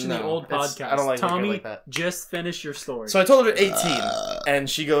so much in the No, old it's- podcast. I don't like liquor Tommy, like that. just finish your story. So I told her 18, and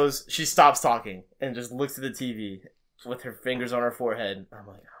she stops talking and just looks at the TV with her fingers on her forehead. I'm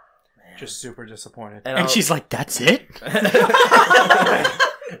like, oh, man. Just super disappointed. And she's like, "That's it."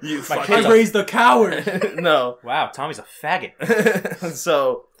 You My fucking I raised a coward. no. Wow, Tommy's a faggot.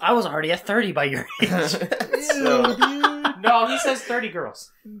 So, I was already at 30 by your age. so, No, he says 30 girls.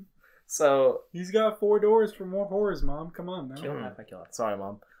 so, He's got 4 doors for more whores, mom. Come on, now. Kill him if I kill him. sorry,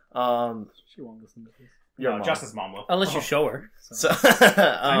 mom. She won't listen to this. Your No, mom. Justin's mom will. Unless you show her. So,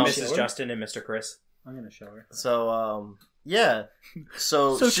 I'm Mrs. sure. Justin and Mr. Chris. I'm gonna show her. so, yeah.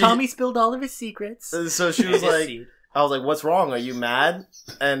 So, So she, Tommy spilled all of his secrets. So she was like, I was like, what's wrong? Are you mad?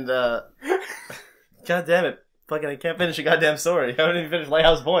 And, god damn it. Fucking, I can't finish a goddamn story. I haven't even finished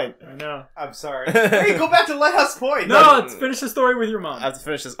Lighthouse Point. I know. I'm sorry. Hey, go back to Lighthouse Point. No, let's finish the story with your mom. I have to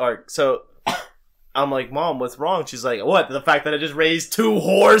finish this arc. So, I'm like, Mom, what's wrong? She's like, what? The fact that I just raised 2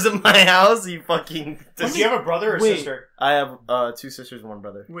 whores in my house? You fucking... Does he have a brother or Wait. sister? I have 2 sisters and 1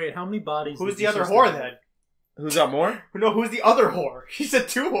 brother. Wait, how many bodies? Who's did the your other sister whore have? then? Who's got more? No, who's the other whore? He said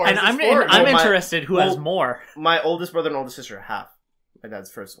 2 whores. And It's I'm 4. I'm Well, my- interested who has more. My oldest brother and oldest sister are half. My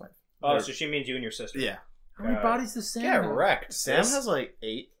dad's first wife. Oh, so she means you and your sister. Yeah. How many bodies does Sam Get have? wrecked. Sam has like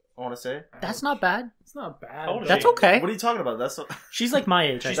 8, I want to say. That's not bad. It's not bad. How old is That's she? okay. What are you talking about? That's She's like my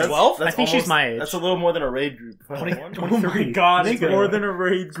age. I She's think. 12? I think she's my age. That's a little more than a raid group. 23. Oh my god, it's Nigga. more than a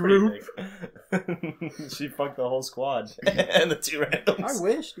raid group. She fucked the whole squad and the 2 randoms. I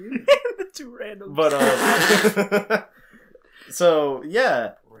wish, dude. The 2 random. But so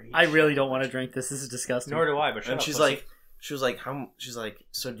yeah, I really don't want to drink this. This is disgusting. Nor do I, but shut and up, she's pussy. like, she's like,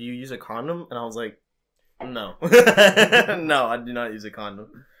 so do you use a condom? And I was like, no, no, I do not use a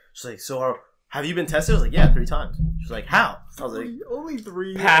condom. She's like, so have you been tested? I was like, yeah, 3 times. She's like, how? I was like, Only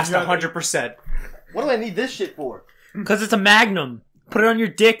 3. Past 100%. what do I need this shit for? Because it's a Magnum. Put it on your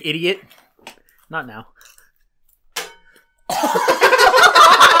dick, idiot. Not now.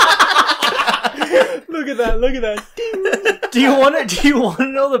 Look at that! Look at that! Ding. Do you want to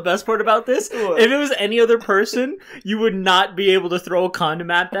know the best part about this? What? If it was any other person, you would not be able to throw a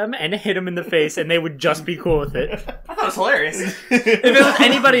condom at them and hit them in the face, and they would just be cool with it. I thought it was hilarious. If it was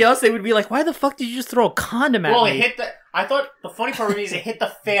anybody else, they would be like, "Why the fuck did you just throw a condom at Well, me?" it hit the... I thought the funny part is it hit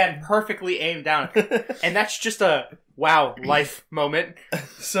the fan perfectly aimed down. And that's just a, wow, life moment.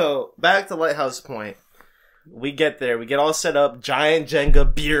 So back to Lighthouse Point. We get there. We get all set up. Giant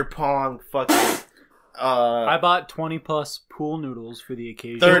Jenga, beer pong, fucking. I bought 20 plus pool noodles for the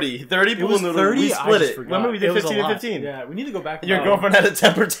occasion. 30 It pool was noodles. 30? We I split just it. forgot. Remember we It did was a 15 and lot. 15. Yeah, we need to go back. Your girlfriend had a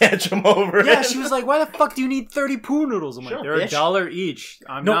temper tantrum over Yeah, it. she was like, "Why the fuck do you need 30 pool noodles?" I'm like, Sure, "They're bitch. $1 each.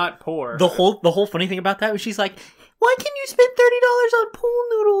 I'm No, not poor." The whole funny thing about that was she's like, "Why can you spend $30 on pool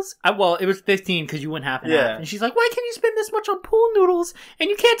noodles?" Well, it was 15 because you went half and Yeah. half. And she's like, "Why can you spend this much on pool noodles and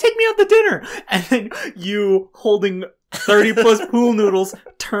you can't take me out to dinner?" And then you, holding 30 plus pool noodles,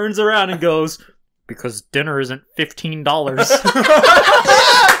 turns around and goes, "Because dinner isn't $15."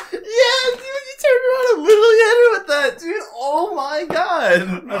 Yeah, dude, you turned around and literally hit her with that, dude. Oh my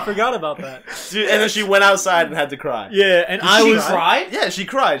god. I forgot about that. Dude, and then she went outside and had to cry. Yeah, and She cried? Yeah, she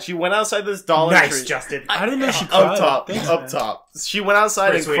cried. She went outside this Dollar Nice, Tree. Justin. I didn't know she cried. Up top. Thanks, Up man. top. She went outside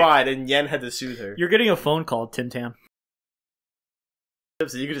Pretty and sweet. cried, and Yen had to soothe her. You're getting a phone call, Tim Tam.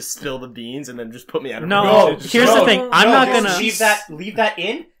 So you could just spill the beans and then just put me out of No, her. here's the thing. I'm not just gonna. leave that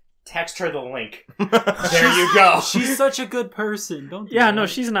in. Text her the link. There you go. She's such a good person. Don't. Do Yeah, that. no,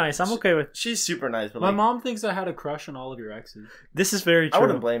 she's nice. I'm okay with. She's super nice, but My like, mom thinks I had a crush on all of your exes. This is very I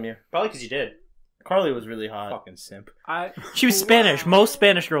wouldn't true. blame you. Probably because you did. Carly was really hot. Fucking simp. She was Spanish. Most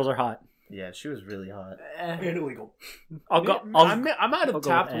Spanish girls are hot. Yeah, she was really hot. Illegal. I'll go. I might I'll have go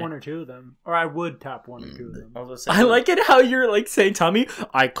tapped with one or two of them, or I would tap one or two of them. I was gonna I say, like it how you're like saying, Tommy,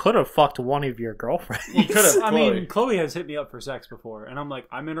 I could have fucked one of your girlfriends. You could have. I mean, Chloe has hit me up for sex before, and I'm like,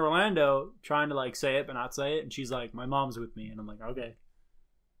 I'm in Orlando, trying to like say it but not say it, and she's like, my mom's with me, and I'm like, okay.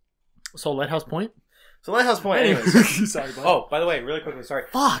 So Lighthouse Point? So Lighthouse Point, anyways. Sorry, bud. Oh, by the way, really quickly, sorry.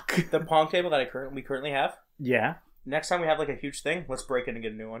 Fuck. The pong table that we currently have. Yeah. Next time we have like a huge thing, let's break it and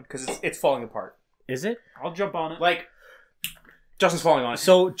get a new one because it's falling apart. Is it? I'll jump on it. Like Justin's falling on it.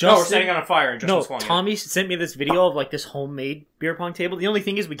 So No, we're Justin, setting it on fire and no, Justin's falling on Tommy sent me this video of like this homemade beer pong table. The only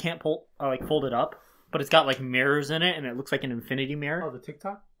thing is we can't fold it up, but it's got like mirrors in it and it looks like an infinity mirror. Oh, the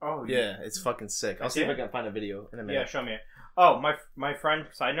TikTok? Oh Yeah, it's fucking sick. I'll see if I can find a video in a Yeah, minute. show me it. Oh, my friend,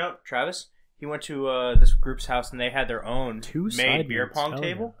 side note, Travis, he went to this group's house and they had their own Two made side beer notes, pong hell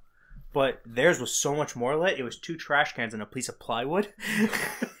table. But theirs was so much more lit. It was 2 trash cans and a piece of plywood.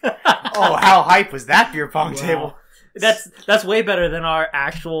 Oh, how hype was that beer pong table? That's way better than our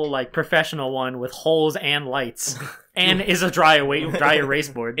actual like professional one with holes and lights, and is a dry erase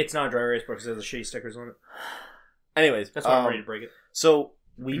board. It's not a dry erase board because there's the shitty stickers on it. Anyways, That's why I'm ready to break it. So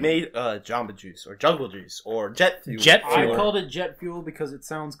we made Jamba Juice or Jungle Juice or Jet Fuel. Jet I Fuel. called it jet fuel because it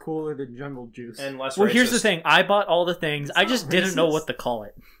sounds cooler than jungle juice. And less Well, here's racist. the thing. I bought all the things. I just didn't know racist. what to call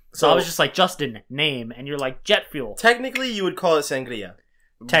it. So I was just like, Justin, name. And you're like, jet fuel. Technically, you would call it sangria.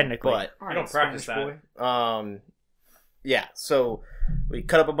 Technically. But I don't practice that. yeah. So we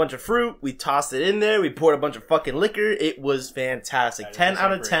cut up a bunch of fruit. We tossed it in there. We poured a bunch of fucking liquor. It was fantastic. 10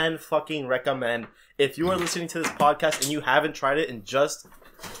 out of 10. Fucking recommend. If you are listening to this podcast and you haven't tried it, and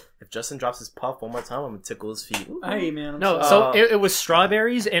if Justin drops his puff one more time, I'm gonna tickle his feet. Hey, man. I'm No, sorry. so it was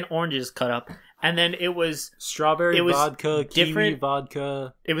strawberries and oranges cut up. And then it was Strawberry it was vodka, kiwi different-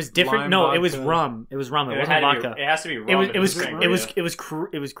 vodka. different. Lime No, it was vodka. rum. It was rum. It It, wasn't had to vodka. be, it has to be rum. It was if it was it's it was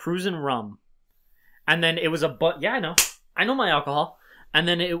it was cruising rum. And then it was yeah, I know my alcohol. And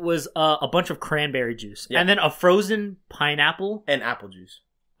then it was a bunch of cranberry juice. Yeah. And then a frozen pineapple. And apple juice.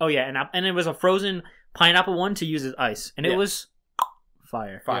 Oh yeah, and it was a frozen pineapple one to use as ice. And it Yeah. was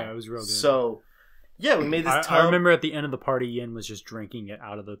fire. Fine. Yeah, it was real good. So, Yeah, we made this tub. I remember at the end of the party, Yin was just drinking it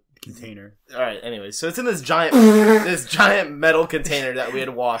out of the container. All right. Anyway, so it's in this giant metal container that we had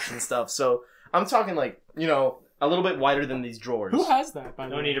washed and stuff. So I'm talking like a little bit wider than these drawers. Who has that? By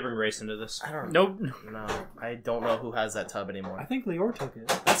the No way? need to bring race into this. I don't. Nope. No, I don't know who has that tub anymore. I think Lior took it.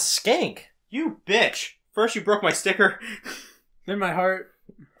 That's Skank. You bitch! First you broke my sticker. In my heart.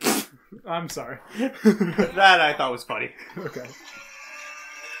 I'm sorry. That I thought was funny. Okay.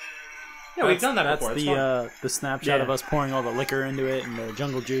 Yeah, we've done that That's before. It's fun. the snapshot Yeah. of us pouring all the liquor into it and the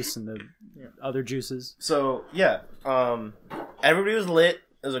jungle juice and the other juices. So yeah, everybody was lit.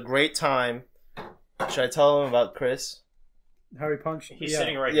 It was a great time. Should I tell them about Chris? Harry Punch. He's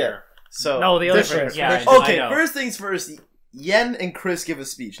sitting right Yeah. here. So No, the other different- Chris. Yeah, Okay, I know. first things first. Yen and Chris give a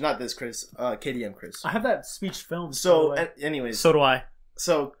speech. Not this Chris. KDM Chris. I have that speech filmed. So, anyways, So do I.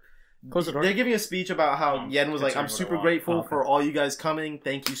 so Close the door. they're giving a speech about how Yen was like, "I'm considering what I super want." grateful Oh, okay. for all you guys coming.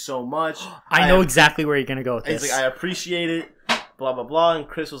 Thank you so much. I know exactly where you're gonna go with He's this. like, I appreciate it. Blah blah blah. And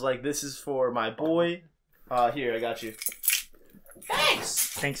Chris was like, "This is for my boy. Here, I got you.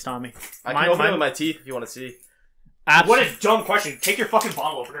 Thanks, Tommy. I Mine- can open it mine- with my teeth if you want to see. What a dumb question. Take your fucking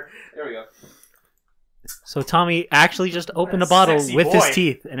bottle opener. There we go. So Tommy actually just opened a a bottle sexy with his boy.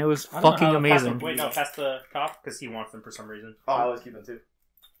 teeth, and it was I don't know fucking how to pass amazing. Wait, no, pass the top because he wants them for some reason. Oh, I always keep them too.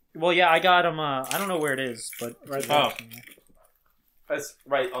 Well, yeah, I got him. I don't know where it is, but right there. Oh. That's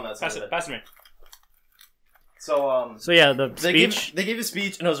right on that side. Pass of it. Pass it to me. So So yeah, the they speech. gave a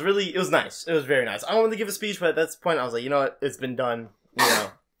speech and it was nice. It was very nice. I wanted to give a speech, but at that point I was like, you know what? It's been done.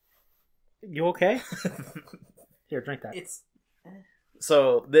 You okay? Here, drink that. It's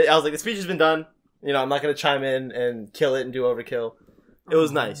So I was like, the speech has been done. I'm not gonna chime in and kill it and do overkill. It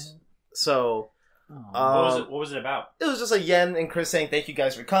was nice. So Aw. what was it about? it was just like Yen and Chris saying, "Thank you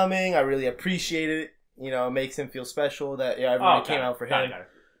guys for coming. I really appreciate it. It makes him feel special that everybody came out for him." Got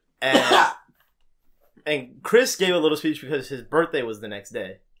it. And Chris gave a little speech because his birthday was the next day.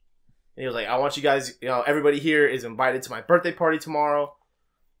 And he was like, "I want you guys. Everybody here is invited to my birthday party tomorrow.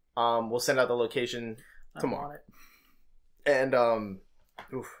 We'll send out the location tomorrow." And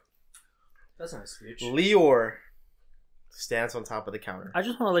That's not a speech. Lior stands on top of the counter. I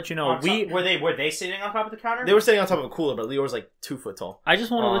just want to let you know Were they sitting on top of the counter? They were sitting on top of a cooler, but Lior's like 2 foot tall. I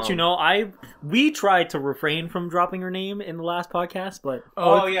just want to let you know we tried to refrain from dropping her name in the last podcast, but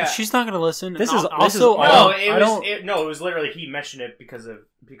Oh, yeah. She's not gonna listen. This And is- also. this is- I No, don't- it was literally he mentioned it because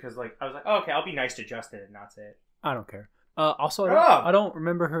like I was like, oh, okay, I'll be nice to Justin and not say it. I don't care. Also, Oh. I don't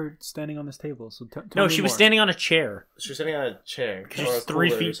remember her standing on this table. So tell no, me she was more. standing on a chair. She was sitting on a chair. She's or a 3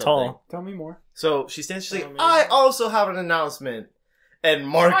 cooler or feet something. tall. Tell me more. So she stands. She's like, Oh, man. "I also have an announcement." And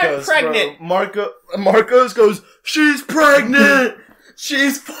Marcos, I'm pregnant. Marcos goes, "She's pregnant.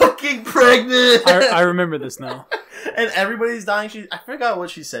 She's fucking pregnant." I remember this now. And everybody's dying. I forgot what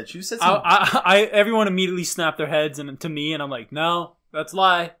she said. She said something. Everyone immediately snapped their heads and to me, and I'm like, no, that's a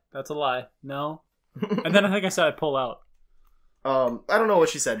lie. That's a lie. No. And then I think I said I'd pull out. I don't know what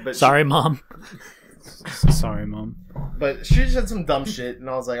she said, but Sorry, Mom. Sorry, Mom. but she said some dumb shit, and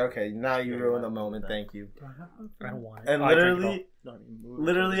I was like, okay, now you ruined the moment. Thank you. I don't want it. And I drink it all.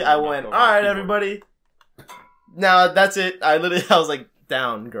 literally, I went, "All right, everybody. Now that's it." I was like,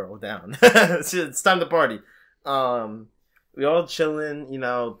 "Down, girl, down. It's time to party." We all chilling,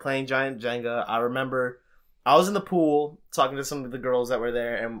 playing giant Jenga. I remember I was in the pool talking to some of the girls that were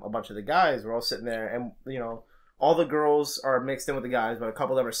there, and a bunch of the guys were all sitting there, and all the girls are mixed in with the guys, but a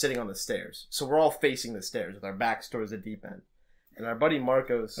couple of them are sitting on the stairs. So we're all facing the stairs with our backs towards the deep end. And our buddy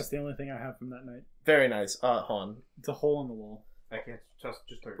Marcos, That's the only thing I have from that night. very nice. Hold on. It's a hole in the wall. I can't just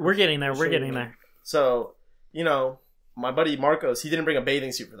We're getting there. We're getting there. So, my buddy Marcos, he didn't bring a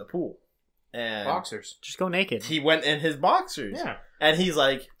bathing suit for the pool. And boxers. Just go naked. he went in his boxers. Yeah. And he's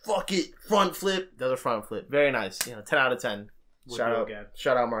like, "Fuck it, front flip." Does a front flip. Very nice. 10 out of 10. Would Shout do out, again.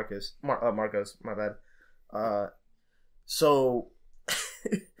 shout out Marcos. Marcos, my bad. So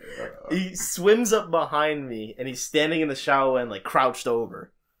he swims up behind me and he's standing in the shower and like crouched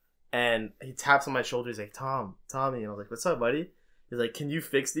over. And he taps on my shoulder. He's like, Tommy. And I was like, "What's up, buddy?" He's like, "Can you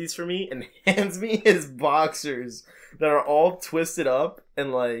fix these for me?" And hands me his boxers that are all twisted up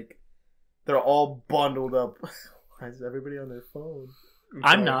and like they're all bundled up. Why is everybody on their phone?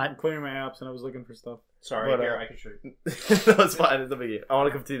 I'm not. I'm clearing my apps and I was looking for stuff. Sorry, But, here I can show you. No, it's fine. It's no big deal. I want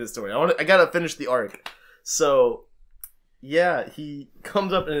to continue the story. I gotta finish the arc. So, yeah, he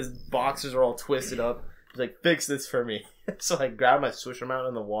comes up and his boxers are all twisted up. He's like, "Fix this for me." So I grab my swish them out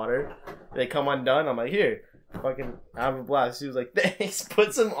in the water. They come undone. I'm like, "Here, fucking have a blast." He was like, "Thanks."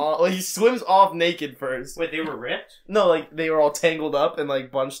 Puts them all. Like, he swims off naked first. Wait, they were ripped? No, like they were all tangled up and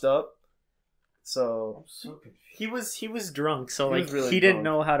like bunched up. So so confused. He was drunk, so He like was really he didn't drunk.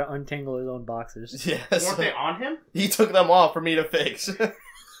 know how to untangle his own boxers. yeah, Weren't so they on him? he took them off for me to fix.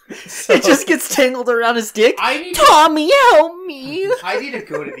 So- It just gets tangled around his dick. I need Tommy, help me! I need to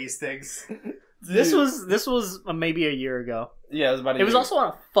go to these things. This was maybe a year ago. yeah, it was about a It was year. also on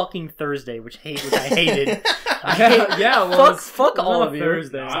a fucking Thursday, which I hated. Yeah, well, fuck it's all not of a you.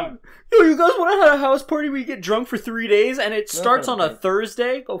 Thursday. Yo, you guys want to have a house party where you get drunk for 3 days and it starts on a okay.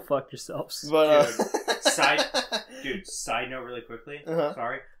 Thursday? Go fuck yourselves. But Side note, really quickly. Uh-huh.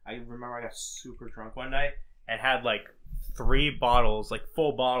 Sorry, I remember I got super drunk one night and had like 3 bottles, like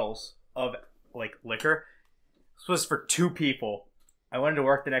full bottles of like liquor. This was for 2 people. I went to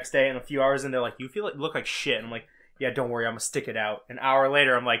work the next day, and a few hours in, they're like, "You look like shit." And I'm like, "Yeah, don't worry, I'm gonna stick it out." An hour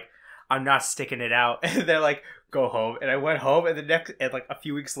later, I'm like, "I'm not sticking it out." And they're like, "Go home." And I went home, and like a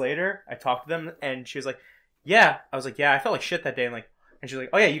few weeks later, I talked to them, and she was like, "Yeah." I was like, "Yeah, I felt like shit that day." And she's like,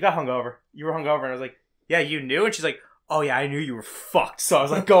 "Oh yeah, you got hungover. You were hungover." And I was like, "Yeah, you knew?" And she's like, "Oh yeah, I knew you were fucked." So I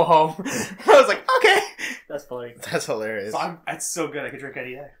was like, "Go home." I was like, "Okay." That's funny. that's hilarious. That's so good. I could drink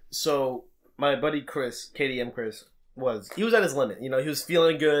any day. So my buddy Chris, KDM Chris, he was at his limit. You know, he was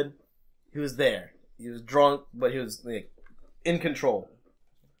feeling good. He was there. He was drunk, but he was like in control.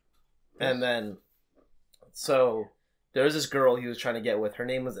 And then, so there was this girl he was trying to get with. Her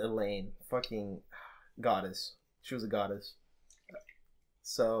name was Elaine. Fucking goddess. She was a goddess.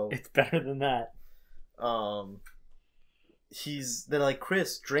 So It's better than that. they're like,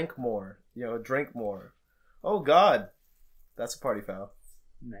 Chris, drink more. You know, drink more. Oh God, that's a party foul.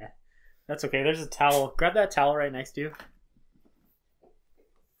 Nah. That's okay. There's a towel. Grab that towel right next to you.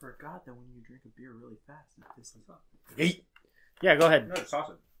 Forgot that when you drink a beer really fast, it pisses up. Yeet. Yeah, go ahead. No, it's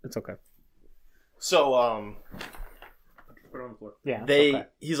awesome. It's okay. So Put it on the floor. Yeah. it's okay.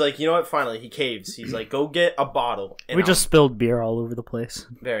 he's like, you know what? Finally, he caves. He's like, go get a bottle. And We just spilled beer all over the place.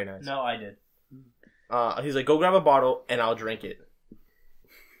 very nice. No, I did. He's like, go grab a bottle and I'll drink it.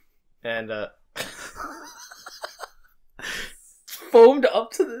 And Foamed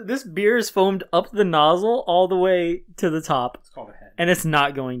up to this beer is foamed up the nozzle all the way to the top, It's called a head. and it's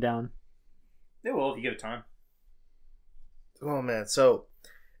not going down. It will if you give it time. oh man, so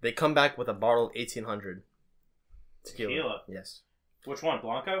they come back with a bottle of 1800 Tequila. Yes, Which one?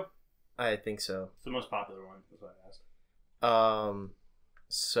 Blanco? I think so. It's the most popular one. That's what I asked.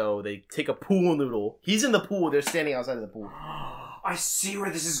 So they take a pool noodle. He's in the pool. They're standing outside of the pool. I see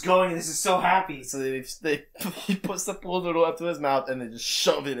where this is going. This is so happy. So he puts the pool noodle up to his mouth and they just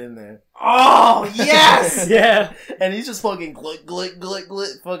shove it in there. Oh, yes! Yeah. And he's just fucking glick, glick, glick,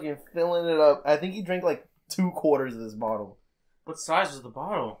 glick, fucking filling it up. I think he drank like 2/4 of this bottle. What size was the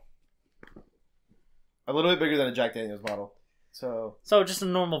bottle? A little bit bigger than a Jack Daniels bottle. So Just a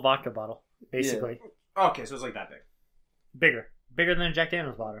normal vodka bottle, basically. Okay, so it's like that big. Bigger than a Jack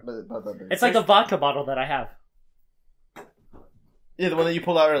Daniels bottle. but about that big. It's like the vodka bottle that I have. Yeah, the one that you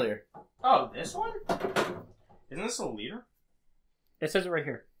pulled out earlier. Oh, this one? Isn't this a liter? It says it right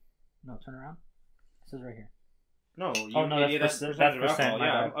here. No, turn around. It says right here. No, you Oh, no, that's idiot, percent- that's that's percent, alcohol. my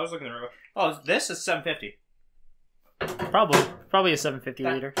Yeah, bad. I was looking at the wrong. Oh, this is 750. Probably a 750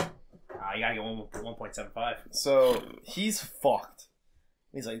 liter. Ah, you gotta get 1.75. So he's fucked.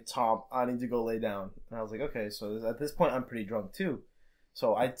 He's like, Tom, I need to go lay down. And I was like, okay. So at this point, I'm pretty drunk too.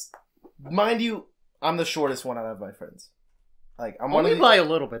 So mind you, I'm the shortest one out of my friends. Like I'm one Only of the, by a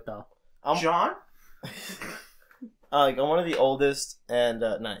little bit though. John? I'm one of the oldest and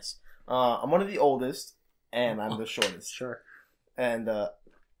nice. I'm one of the oldest and I'm the shortest. Sure. And out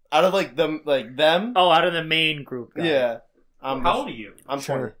of like them, Oh, out of the main group. Got it. yeah. How old are you? I'm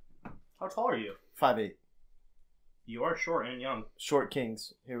Sure. How tall are you? 5'8". You are short and young. Short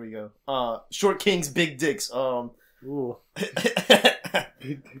kings. Here we go. Short kings, big dicks. Ooh.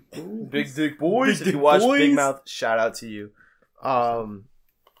 Big dick boys. Big If you dick watch boys. Big Mouth, shout out to you.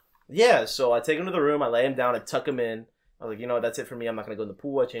 Yeah, so I take him to the room, I lay him down, I tuck him in. I was like, you know what, that's it for me. I'm not gonna go in the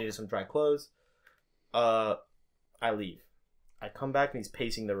pool. I change to some dry clothes. I leave. I come back and he's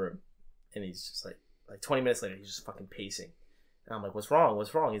pacing the room. And he's just like 20 minutes later, he's just fucking pacing. And I'm like, what's wrong?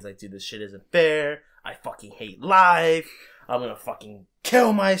 What's wrong? He's like, dude, this shit isn't fair. I fucking hate life. I'm gonna fucking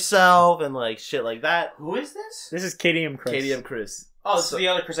kill myself and like shit like that. Who is this? This is KDM Chris. KDM Chris. Oh, this So- is the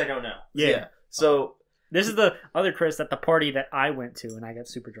other Chris I don't know. Yeah. So This is the other Chris at the party that I went to and I got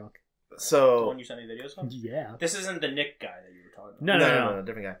super drunk. The so one you sent me videos of? Yeah. This isn't the Nick guy that you were talking about. No.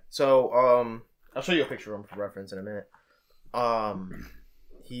 different guy. So I'll show you a picture of him for reference in a minute.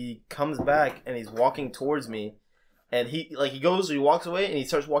 He comes back and he's walking towards me, and he walks away and he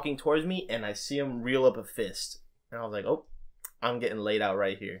starts walking towards me, and I see him reel up a fist, and I was like, oh, I'm getting laid out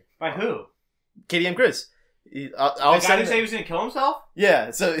right here. By who? KDM Chris. I was the guy didn't say he was gonna kill himself.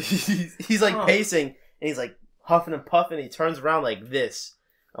 Yeah, so he's like pacing and he's like huffing and puffing. He turns around like this.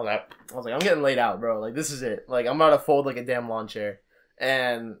 I was like, I'm getting laid out, bro. Like, this is it. Like, I'm about to fold like a damn lawn chair.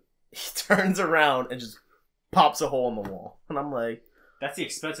 And he turns around and just pops a hole in the wall. And I'm like, that's the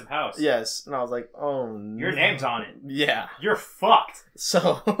expensive house. yes. And I was like, oh no. Your name's on it. Yeah. You're fucked.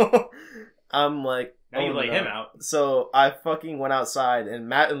 So I'm like, Now you lay him out. So I fucking went outside and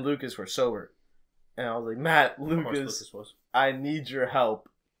Matt and Lucas were sober. And I was like, Matt, Lucas was. I need your help.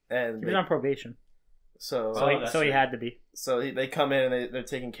 And He was on probation. So So he had to be. So they come in and they're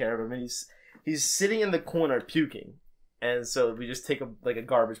taking care of him, and he's sitting in the corner puking, and so we just take a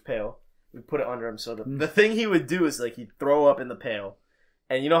garbage pail, we put it under him. So the thing he would do is like he'd throw up in the pail,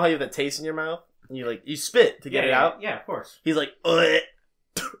 and you know how you have that taste in your mouth, and you spit to get it out. Yeah, of course. He's like onto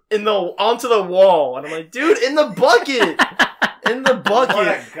the wall, and I'm like, dude, in the bucket, in the bucket. What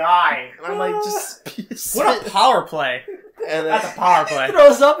a guy! And I'm like, just What a power play! And That's a power play.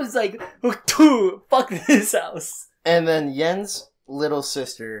 Throws up and is like, fuck this house. And then Yen's little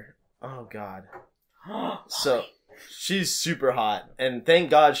sister, oh god. So she's super hot, and thank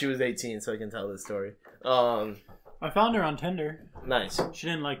God she was 18, so I can tell this story. I found her on Tinder. Nice. She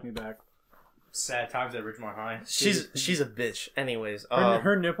didn't like me back. Sad times at Ridgemont High. She's a bitch. Anyways,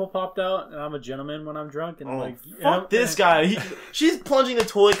 Her nipple popped out, and I'm a gentleman when I'm drunk, and fuck this guy. She's plunging the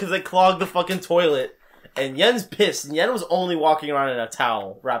toilet because they clogged the fucking toilet. And Yen's pissed. And Yen was only walking around in a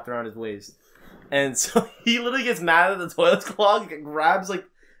towel wrapped around his waist. And so he literally gets mad at the toilet's clogged, grabs like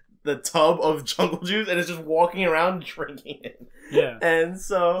the tub of jungle juice, and is just walking around drinking it. Yeah. And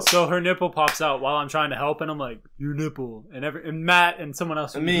so her nipple pops out while I'm trying to help, and I'm like, your nipple. And Matt and someone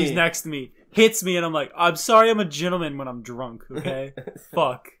else who's next to me hits me, and I'm like, I'm sorry, I'm a gentleman when I'm drunk, okay?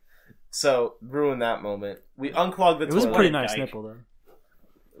 Fuck. So, ruin that moment. We unclogged the toilet. It was a pretty nice nipple, though.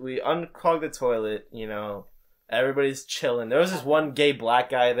 We unclogged the toilet, everybody's chilling. There was this one gay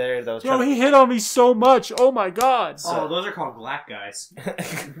black guy there that was Bro, he hit on me so much. Oh my god. Oh, those are called black guys.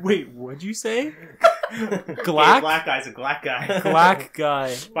 Wait, what'd you say? Black? Black guy's a black guy. Black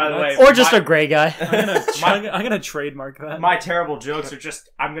guy. By the way. Or just a gray guy. I'm gonna trademark that. My terrible jokes are just,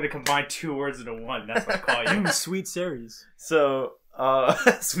 I'm gonna combine two words into one. That's what I call you. Sweet series. So,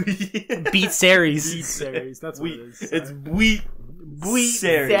 sweet. Beat series. Beat series. That's what it is. It's wheat.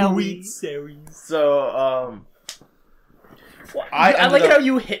 Series. So, I like how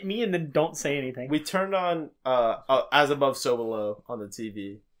you hit me and then don't say anything. We turned on As Above, So Below on the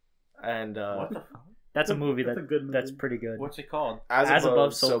TV, and what the fuck? That's a movie that's a good movie. That's pretty good. What's it called? As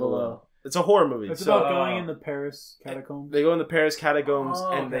Above, So Below. It's a horror movie. It's about going in the Paris catacombs. They go in the Paris catacombs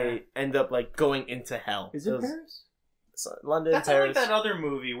and they end up like going into hell. Is it Paris? London, That's Paris. like that other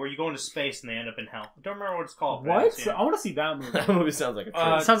movie where you go into space and they end up in hell. I don't remember what it's called. What? I want to see that movie. That movie sounds like a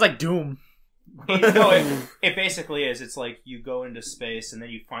trip. Sounds like Doom. It basically is. It's like you go into space and then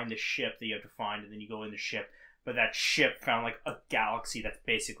you find the ship that you have to find, and then you go in the ship. But that ship found like a galaxy that's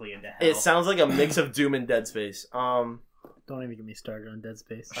basically into hell. It sounds like a mix of Doom and Dead Space. Don't even get me started on Dead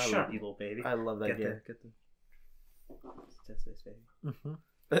Space. Shut up, you little baby. I love that game. Dead Space, baby.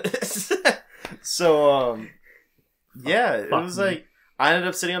 Mm-hmm. So, yeah, it was like I ended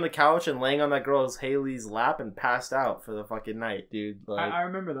up sitting on the couch and laying on that girl's Haley's lap and passed out for the fucking night, dude. Like, I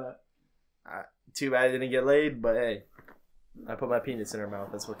remember that. Too bad I didn't get laid, but hey, I put my penis in her mouth.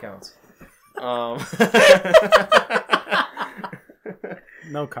 That's what counts.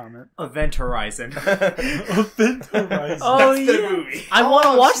 No comment. Event Horizon. Event Horizon. Oh, That's the movie. I want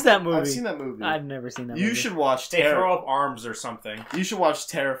to watch that movie. I've seen that movie. I've never seen that movie. You should watch They throw up arms or something. You should watch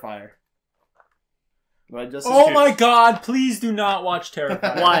Terrifier. Oh my god, please do not watch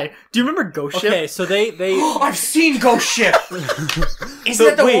Terrifier. Why? Do you remember Ghost Ship? Okay, so they I've seen Ghost Ship! Isn't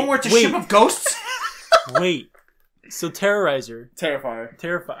that the one where it's a ship of ghosts? Wait. So Terrorizer. Terrifier.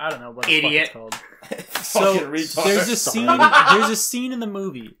 I don't know what the Idiot. fuck it's called. So there's a scene in the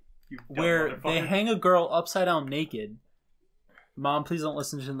movie where they hang a girl upside down naked. Mom, please don't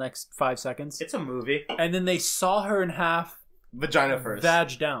listen to the next 5 seconds. It's a movie. And then they saw her in half, Vagina first.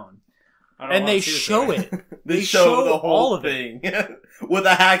 vag down. And they show it. They show the whole all of thing with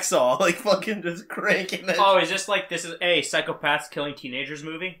a hacksaw, like fucking just cranking it. Oh, is this like this is a psychopaths killing teenagers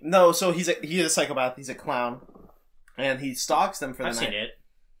movie? No, so he's a psychopath. He's a clown, and he stalks them for the I've night. seen it.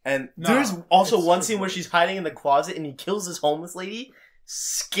 And there's also one scene where she's hiding in the closet, and he kills this homeless lady,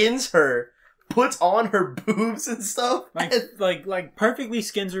 skins her, puts on her boobs and stuff, like perfectly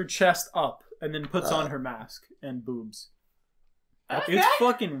skins her chest up, and then puts on her mask and boobs. It's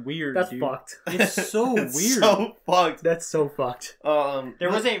fucking weird. That's dude. fucked. It's so weird. So fucked. That's so fucked. There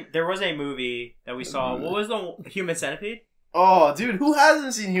was a movie that we saw. What was the Human Centipede? Oh, dude, who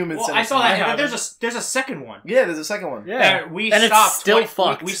hasn't seen Human Well, Centipede? I saw that. haven't. There's a second one. Yeah, there's a second one. Yeah. We And it's stopped. still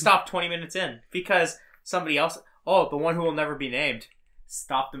fucked. We stopped 20 minutes in because somebody else. Oh, the one who will never be named.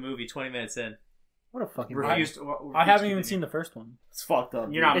 Stopped the movie 20 minutes in. What a fucking Refused. I haven't even seen the first one. It's fucked up.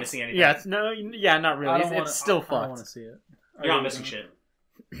 You're not It's, missing anything. yeah, it's not really. It's still I don't want fucked. to see it. You're not missing shit.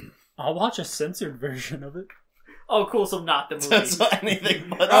 I'll watch a censored version of it. Oh, cool. So not the movie. That's anything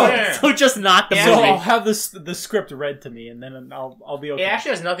but. Oh, yeah. So just not the Yeah, So movie. I'll have the script read to me, and then I'll be okay. It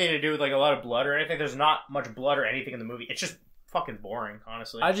actually has nothing to do with like a lot of blood or anything. There's not much blood or anything in the movie. It's just fucking boring,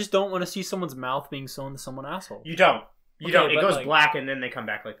 honestly. I just don't want to see someone's mouth being sewn to someone's asshole. You don't. You Okay, don't. It but, goes like- black and then they come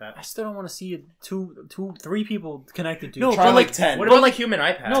back like I that. still don't want to see three people connected to. No, each Try but other. like like 10. What about like human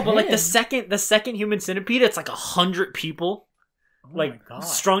iPad? No, but like Man. the second Human Centipede, it's like 100 people Oh like my God.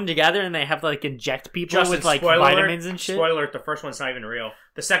 strung together, and they have to like inject people Justin, with like spoiler vitamins alert, and shit. Spoiler alert, the first one's not even real.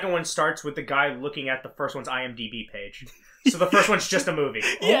 The second one starts with the guy looking at the first one's IMDb page. So the first one's just a movie.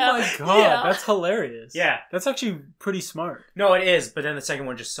 Oh Yeah, my God, yeah. that's hilarious. Yeah. That's actually pretty smart. No, it is, but then the second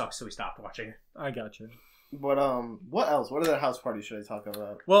one just sucks, so we stopped watching it. I got you. But what else? What other house party should I talk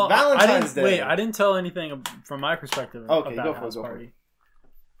about? Well, Valentine's Day. Wait, I didn't tell anything from my perspective Okay, of that go for it, house go for party.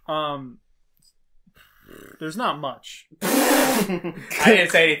 There's not much. I didn't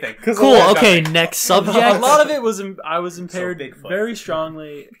say anything. Cool. Okay, next subject. A lot of it was I was impaired Bigfoot. very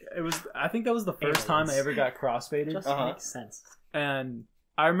strongly. It was. I think that was the first time I ever got crossfaded, Just Uh-huh. makes sense. and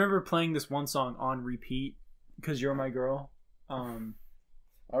I remember playing this one song on repeat because "You're My Girl."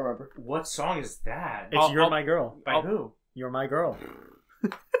 I remember. What song is that? It's You're My Girl. By who? You're My Girl.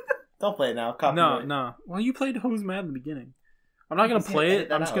 Don't play it now. No, Copyright. no. Well, you played "Who's Mad" in the beginning. I'm not gonna You can't play edit it.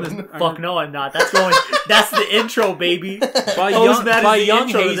 that I'm just out. gonna. Fuck no, I'm not. That's going. That's the intro, baby. By Who's young, Mad is by the young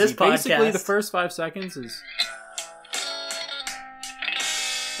intro to Hazy. this Basically, podcast. the first 5 seconds is,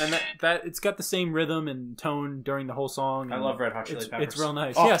 and that it's got the same rhythm and tone during the whole song. I and love Red Hot Chili it's, Peppers. it's real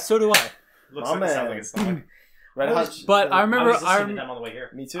nice. Oh. Yeah, so do I. Looks My like it sounds man. like it's song. Red Hot. But I remember, I was listening to them on the way here.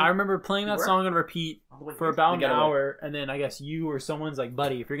 Me too. I remember playing that were? song on repeat On the way for here. about We an got away. hour, and then I guess you or someone's like,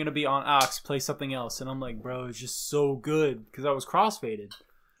 "Buddy, if you're gonna be on Ox, play something else." And I'm like, "Bro, it's just so good," because I was crossfaded.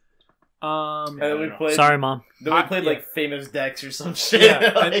 And then we played. Sorry, Mom. Then we I- played yeah. like Famous Decks or some shit.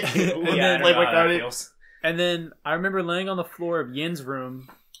 Yeah, Like, and- and and then then- Playboy I don't know how that Cardi. feels. And then I remember laying on the floor of Yin's room,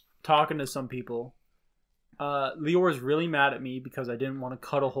 talking to some people. Lior was really mad at me because I didn't want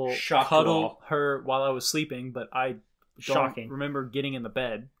to Shock to cuddle all. her while I was sleeping, but I don't Shocking. remember getting in the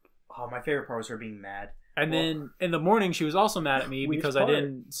bed. Oh, my favorite part was her being mad. And Well- then in the morning, she was also mad at me We because I part.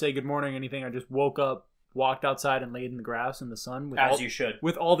 didn't say good morning or anything. I just woke up, walked outside, and laid in the grass in the sun with As all, you should.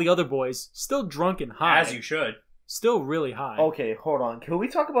 with all the other boys, still drunk and high. As you should. Still really high. Okay, hold on. Can we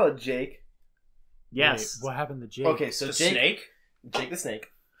talk about Jake? Yes. Wait, what happened to Jake? Okay, so The Jake, snake? Jake the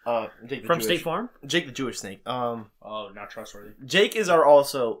snake. Jake the From Jewish, State Farm. Jake the Jewish snake. Oh, not trustworthy. Jake is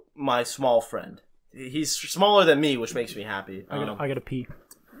also my small friend. He's smaller than me, which makes me happy. I gotta pee.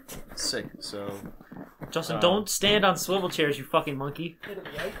 Sick. So Justin, don't stand on swivel chairs, you fucking monkey.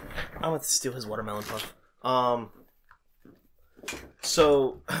 I'm gonna steal his watermelon puff.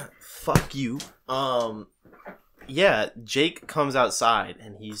 So fuck you. Yeah, Jake comes outside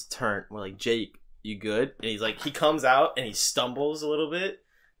and he's turned. We're like, Jake, you good? And he's like, he comes out and he stumbles a little bit,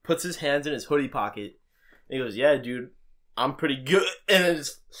 puts his hands in his hoodie pocket, and he goes, "Yeah, dude, I'm pretty good." And then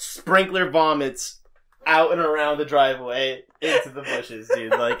just sprinkler vomits out and around the driveway into the bushes,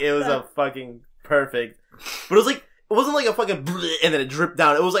 dude. Like, it was a fucking perfect. But it was like, it wasn't like a fucking bleh, and then it dripped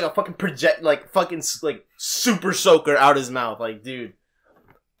down. It was like a fucking project, like fucking like super soaker out his mouth. Like, dude,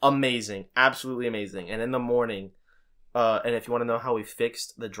 amazing, absolutely amazing. And in the morning, and if you want to know how we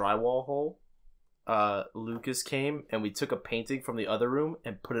fixed the drywall hole, Lucas came and we took a painting from the other room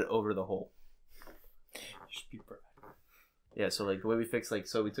and put it over the hole. Yeah, so like the way we fixed, like,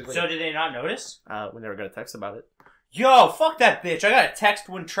 so we took like, So did they not notice? we never got a text about it. Yo, fuck that bitch. I got a text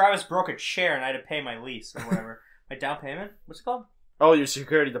when Travis broke a chair and I had to pay my lease or whatever. My down payment? What's it called? Oh, your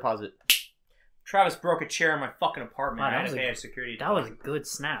security deposit. Travis broke a chair in my fucking apartment. Wow, and I that had to was pay a- a security That was a deposit. good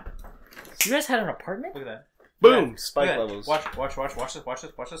snap. You guys had an apartment? Look at that. Boom! Look Spike at that. levels. Watch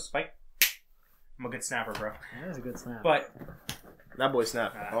this. Spike. I'm a good snapper, bro. That was a good snap. But That boy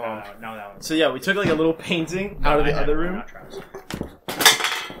snap. no, that one. So yeah, we took like a little painting out of the other room. Not Travis.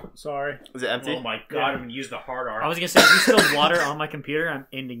 Sorry. Is it empty? Oh my god, I'm gonna use the hard R. I was gonna say, if you spilled water on my computer, I'm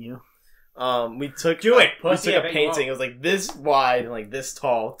ending you. We took Do it, we pussy, took I a bet you painting. won't. It was like this wide and like this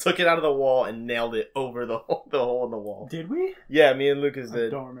tall. Took it out of the wall and nailed it over the hole in the wall. Did we? Yeah, me and Lucas I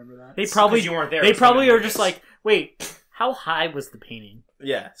did. don't remember that. They It's probably 'cause you weren't there. They It's probably gonna are be just this. like, wait, how high was the painting?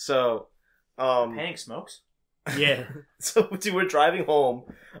 Yeah. So, Painting smokes. Yeah. So, dude, we're driving home.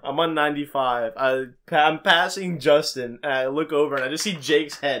 I'm on 95. I'm passing Justin, and I look over, and I just see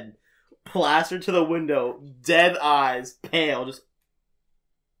Jake's head plastered to the window, dead eyes, pale, just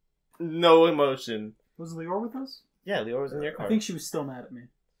no emotion. Was Leor with us? Yeah, Leora was in your car. I think she was still mad at me.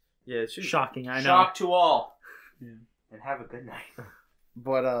 Yeah, she. Shocking, I know. Shock to all. Yeah. And have a good night.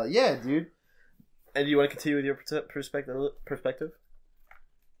 But yeah, dude. And do you want to continue with your perspective?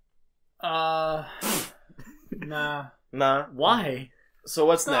 Nah. Nah. Why? So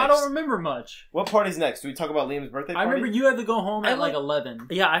what's No, next? I don't remember much. What party's next? Do we talk about Liam's birthday I party? remember you had to go home I at like like- 11.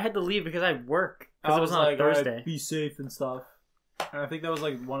 Yeah, I had to leave because I work. Because it was on a Thursday. "Alright, be safe and stuff. And I think that was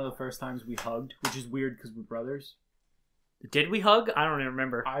like one of the first times we hugged, which is weird because we're brothers. Did we hug? I don't even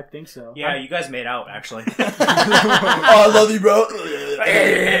remember. I think so. Yeah, you guys made out, actually. Oh, I love you, bro.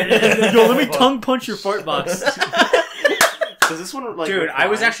 Yo, let me tongue punch your fart box. Does this one like? Dude, I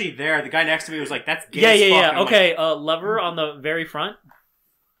was recline? actually there. The guy next to me was like, that's gay Yeah, as yeah, fuck. yeah. And I'm Okay, lever on the very front.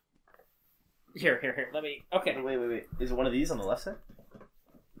 Here. Let me. Okay, Wait. Is it one of these on the left side?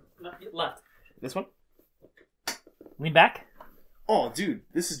 no, left. This one? Lean back. Oh, dude,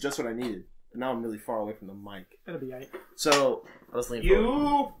 this is just what I needed. But now I'm really far away from the mic. It'll be alright. So let's lean like,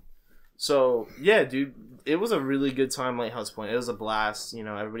 forward. So yeah, dude, it was a really good time. Lighthouse Point. It was a blast. You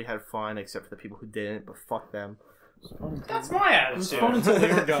know, everybody had fun except for the people who didn't. But fuck them. that's my It was attitude. fun until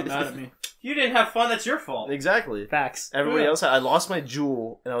Leor got mad at me. You didn't have fun, that's your fault. Exactly. Facts. Everybody Yeah. else, I lost my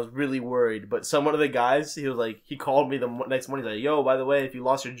jewel, and I was really worried. But some one of the guys, he was like, he called me the next morning. He's like, "Yo, by the way, if you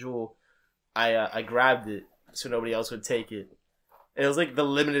lost your jewel, I grabbed it so nobody else would take it." It was like the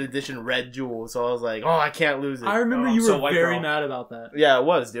limited edition red jewel, so I was like, "Oh, I can't lose it." I remember Oh, you so were white very girl. mad about that. Yeah, it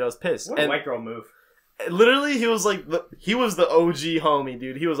was, dude. I was pissed. What a And white girl move. literally, he was like, he was the OG homie,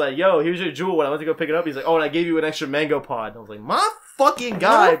 dude. He was like, "Yo, here's your jewel." When I went to go pick it up, he's like, "Oh, and I gave you an extra mango pod." And I was like, "My fucking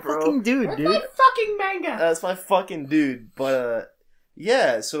guy, bro." Fucking dude. Fucking manga. That's my fucking dude. But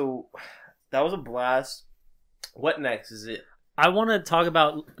yeah, so that was a blast. What next? Is it I want to talk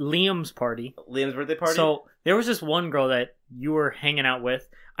about Liam's party. Liam's birthday party? So there was this one girl that you were hanging out with.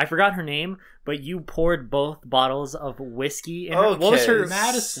 I forgot her name, but you poured both bottles of whiskey in her. okay. What was her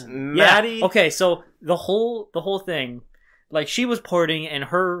Madison. Maddie. Yeah. Okay, so the whole thing, like she was partying, and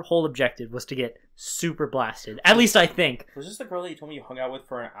her whole objective was to get super blasted. At least I think. Was this the girl that you told me you hung out with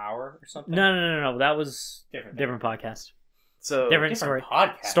for an hour or something? No. That was Different. different podcast. So Different story.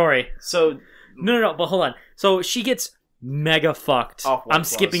 podcast. Story. So No. But hold on. So she gets mega fucked. Off White I'm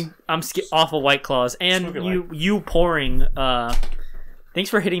Claws. skipping. off of White Claws, and Smoking you pouring. Thanks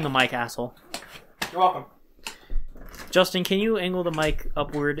for hitting the mic, asshole. You're welcome. Justin, can you angle the mic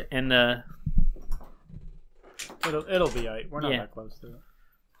upward and It'll be alright. We're not Yeah. that close to it.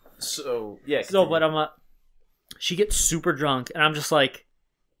 So yeah. So, but she gets super drunk, and I'm just like,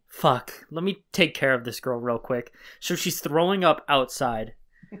 fuck, let me take care of this girl real quick. So she's throwing up outside,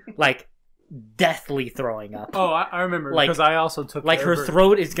 like, deathly throwing up. Oh, I remember Like- because I also took Like, care her of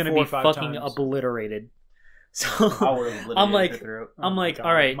throat is gonna 4 be or 5 fucking times. obliterated. So, I would have I'm like, Oh I'm my like, God,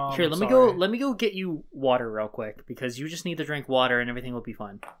 all right, Mom, here, I'm let sorry. me go get you water real quick, because you just need to drink water and everything will be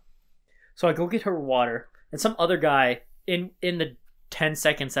fine. So I go get her water, and some other guy in the 10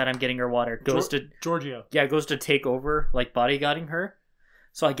 seconds that I'm getting her water goes to Giorgio. take over, like bodyguarding her.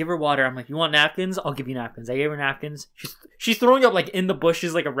 So I give her water. I'm like, you want napkins? I'll give you napkins. I gave her napkins. She's throwing up like in the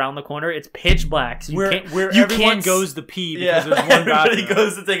bushes, like around the corner. It's pitch black. So Where you everyone can't goes to pee because yeah, there's one everybody bathroom.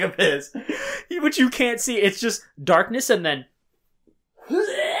 goes to take a piss. but you can't see. It's just darkness, and then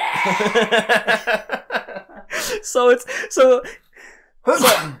so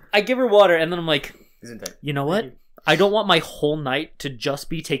I give her water, and then I'm like, He's in tight. you know what? I don't want my whole night to just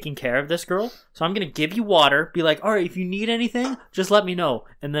be taking care of this girl. So I'm going to give you water. Be like, all right, if you need anything, just let me know.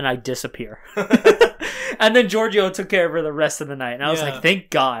 And then I disappear. And then Giorgio took care of her the rest of the night. And I was Yeah. like,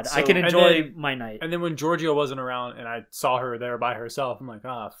 thank God. I So- can and enjoy then- my night. And then when Giorgio wasn't around and I saw her there by herself, I'm like,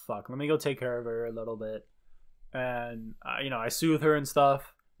 ah, fuck, let me go take care of her a little bit. And, I soothe her and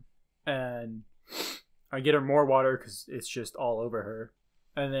stuff. And I get her more water because it's just all over her.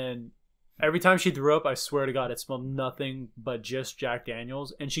 And then every time she threw up, I swear to God, it smelled nothing but just Jack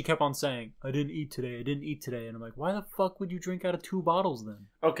Daniels. And she kept on saying, I didn't eat today. And I'm like, why the fuck would you drink out of 2 bottles then?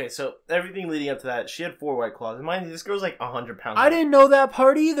 Okay, so everything leading up to that, she had 4 White Claws. And mind you, this girl's like 100 pounds. I didn't know that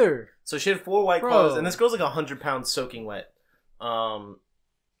part either. So she had 4 White Bro. Claws, and this girl's like 100 pounds soaking wet. Maybe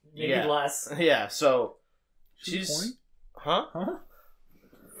yeah. less. Yeah, so She's she's... pouring? Huh?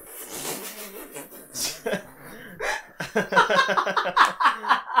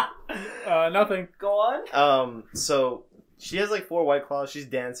 Nothing. Go on. So she has like 4 White Claws. She's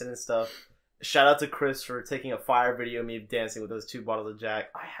dancing and stuff. shout out to Chris for taking a fire video of me dancing with those 2 bottles of Jack.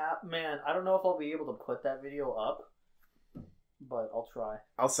 I don't know if I'll be able to put that video up, but I'll try.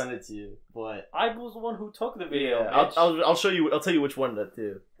 I'll send it to you, but I was the one who took the video. yeah, bitch. I'll show you. I'll tell you which one to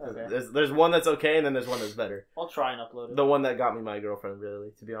do. Okay. There's one that's okay, and then there's one that's better. I'll try and upload it. The one that got me my girlfriend, really,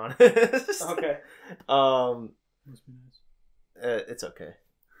 to be honest. Okay. Must be nice. It's okay.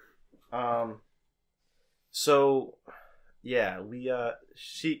 So, yeah,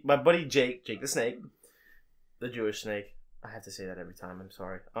 my buddy Jake the Snake, the Jewish snake. I have to say that every time. I'm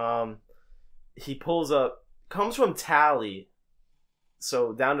sorry. He pulls up, comes from Tally,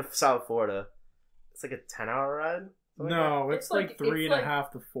 so down to South Florida. It's like a 10-hour ride. No, it's It's like like-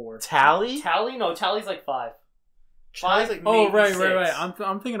 3.5 to 4. Tally? Tally? No, Tally's like 5. Tally's like Oh, maybe right. 6.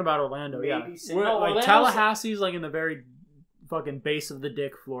 I'm thinking about Orlando. Maybe yeah, 6. We're, No, like Orlando's- Tallahassee's like in the very fucking base of the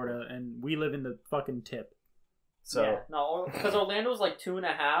dick, Florida, and we live in the fucking tip. So Yeah, no, because Orlando's like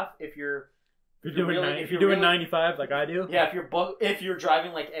 2.5 if you're. If you're doing really- if you're doing 95 like I do. Yeah, if you're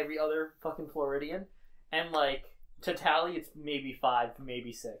driving like every other fucking Floridian, and like to Tally, it's maybe 5,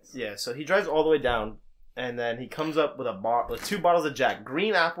 maybe 6. yeah, so he drives all the way down, and then he comes up with with 2 bottles of Jack,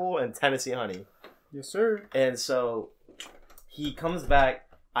 green apple and Tennessee honey. Yes, sir. And so he comes back.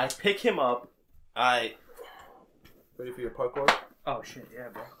 I pick him up. Ready for your parkour? Oh shit, yeah,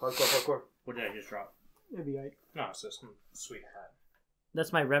 bro. Parkour. What did I just drop? Maybe I. No, it's just some sweet hat.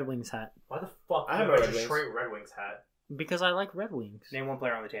 That's my Red Wings hat. Why the fuck? I have do a I Red just Wings. straight Red Wings hat? Because I like Red Wings. Name one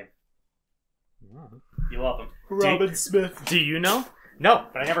player on the team. You love them. Robin Smith. Do you know? No,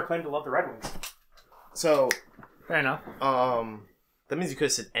 but I never claimed to love the Red Wings. So, Fair enough. that means you could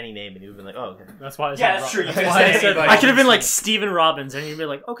have said any name and you'd have been like, oh, okay. That's why I said Yeah, that's true. You Robin. could That's have why I said said anybody. I could have been like Steven Robbins, and you'd be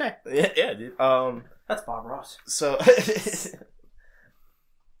like, okay. Yeah, dude. That's Bob Ross. So, did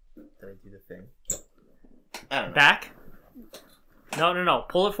I do the thing? I don't know. Back. No.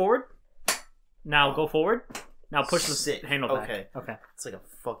 Pull it forward. Now go forward. Now push the Sit. handle back. Okay. Okay. It's like a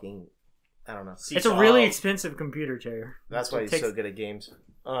fucking, I don't know. It's a really expensive computer chair. That's why It he's takes- so good at games.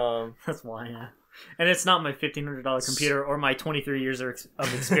 That's why, yeah. And it's not my $1,500 computer or my 23 years of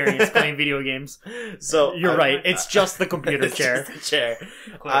experience playing video games. So You're right. It's just the computer It's chair. just the chair.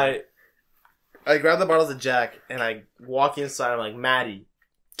 I grab the bottles of Jack and I walk inside. I'm like, Maddie,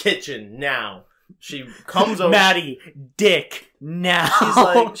 kitchen now. She comes over. Maddie, dick, now. She's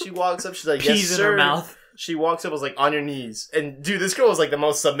like, she walks up. She's like, yes, Peas in sir. her mouth. She walks up. Was like, on your knees. And dude, this girl was like the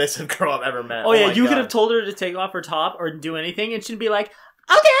most submissive girl I've ever met. Oh, yeah, my you God. could have told her to take off her top or do anything, and she'd be like,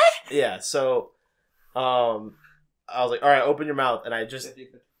 okay. Yeah. So, I was like, all right, open your mouth, and I just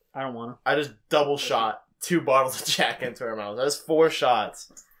I I double shot 2 bottles of Jack into her mouth. That was 4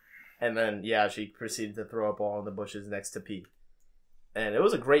 shots. And then, yeah, she proceeded to throw up all in the bushes next to Pete. And it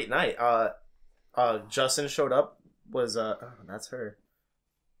was a great night. Justin showed up. Oh, that's her.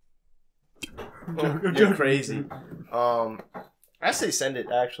 Oh, you're crazy. I say send it,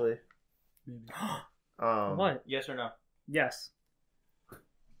 actually. What? Yes or no? Yes.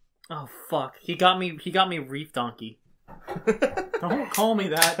 Oh, fuck. He got me Reef Donkey. Don't call me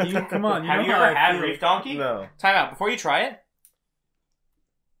that, dude. Come on. Have know you how ever I had feel. Reef Donkey? No. Time out. Before you try it,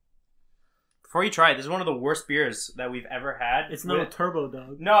 this is one of the worst beers that we've ever had. It's not a turbo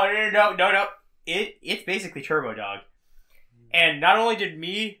dog. No. It's basically Turbo Dog. And not only did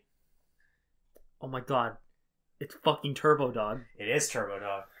me... Oh my god. It's fucking Turbo Dog. It is Turbo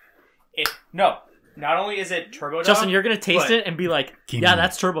Dog. Not only is it Turbo Dog... Justin, you're gonna taste but- it and be like, yeah,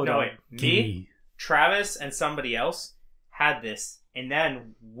 that's Turbo No, Dog. wait. Me, Travis, and somebody else had this. And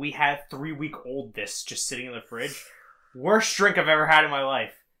then we had 3-week-old this just sitting in the fridge. Worst drink I've ever had in my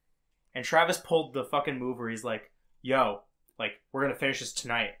life. And Travis pulled the fucking move where he's like, yo, like, we're gonna finish this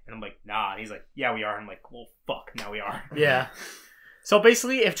tonight. And I'm like, nah. And he's like, yeah, we are. And I'm like, well, fuck, now we are. Yeah. So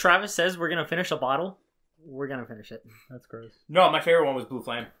basically, if Travis says we're gonna finish a bottle, we're gonna finish it. That's gross. No, my favorite one was Blue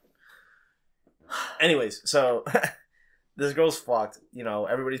Flame. Anyways, so this girl's fucked. You know,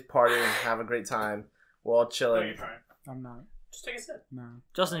 everybody's partying, having a great time. We're all No, chilling. you're trying. I'm not. Just take a sip. No,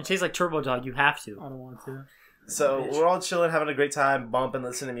 Justin, it tastes like Turbo Dog. You have I to. don't want to. So we're all chilling, having a great time, bumping,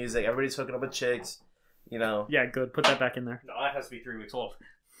 listening to music. Everybody's hooking up with chicks. You know. Yeah, good. Put that back in there. No, that has to be 3 weeks old.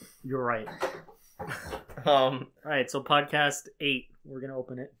 You're right. Um. All right, so podcast 8, we're gonna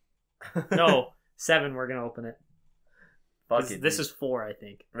open it. No, 7, we're gonna open it. Fuck it. This dude. is 4, I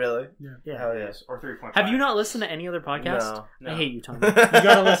think. Really. Yeah. Hell yeah. Or 3.5. Have you not listened to any other podcast? No. I hate you, Tommy. You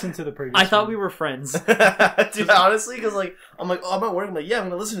gotta listen to the previous. I thought one. we were friends. Dude, honestly, because like I'm like, oh, I'm at work. I'm like, yeah, I'm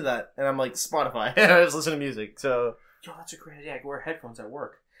gonna listen to that, and I'm like Spotify, and I just listen to music. So, Yo, that's a great idea. I can wear headphones at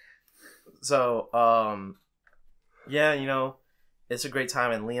work. yeah, you know, it's a great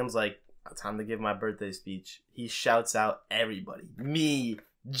time. And Liam's like, time to give my birthday speech. He shouts out everybody, me,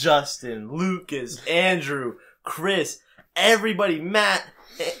 Justin, Lucas, Andrew, Chris, everybody, Matt,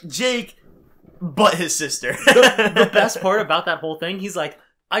 Jake, but his sister. The best part about that whole thing, he's like,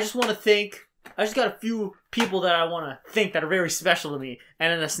 I just got a few people that I want to think that are very special to me.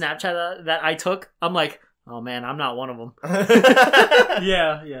 And in the Snapchat that I took, I'm like, oh man, I'm not one of them.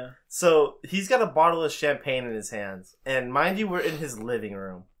 Yeah. So he's got a bottle of champagne in his hands. And mind you, we're in his living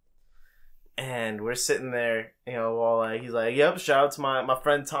room. And we're sitting there, you know, while like, he's like, yep, shout out to my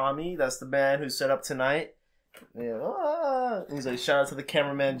friend Tommy. That's the man who set up tonight. And he's like, shout out to the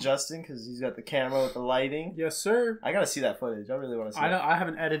cameraman Justin, because he's got the camera with the lighting. Yes, sir. I gotta see that footage. I really want to see it. I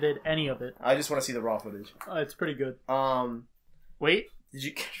haven't edited any of it. I just want to see the raw footage. It's pretty good. Wait. Did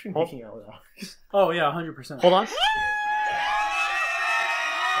you catch me making out loud? Oh, yeah, 100%. Hold on.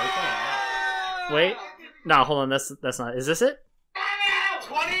 Wait. No, hold on. That's not. Is this it?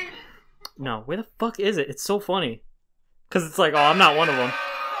 20. No. Where the fuck is it? It's so funny. Because it's like, oh, I'm not one of them.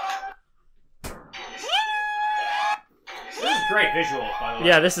 This is great visual, by the way.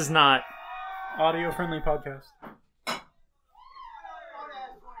 Yeah, this is not. Audio-friendly podcast.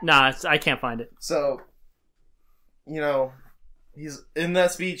 Nah, I can't find it. So, you know, he's in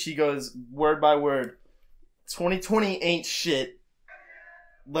that speech, he goes word by word, 2020 ain't shit.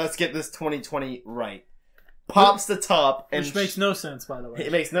 Let's get this 2020 right. Pops the top. And Which makes no sense, by the way.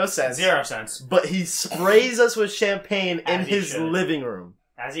 It makes no sense. 0 sense. But he sprays us with champagne in As he his should. living room.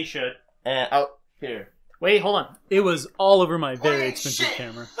 As he should. And out here. Wait, hold on. It was all over my very 20 expensive shit.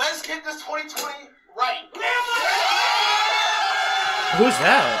 camera. Let's get this 2020 right. Who's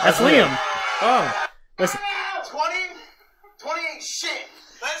that? That's Liam. Oh. Listen. 20 ain't shit.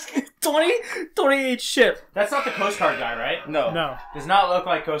 Let's get 28 shit. That's not the Coast Guard guy, right? No. No. Does not look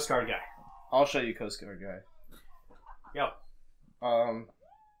like Coast Guard guy. I'll show you Coast Guard guy. Yo. Do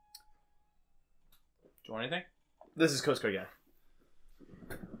you want anything? This is Coast Guard guy.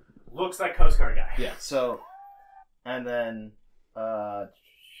 Looks like Coast Guard guy. Yeah, so, and then,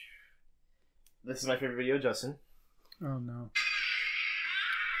 this is my favorite video, Justin. Oh, no.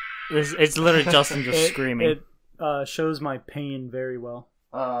 It's literally Justin just screaming. It shows my pain very well.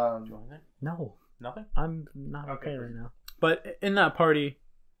 Do you want anything? No. Nothing? I'm not okay right now. But in that party,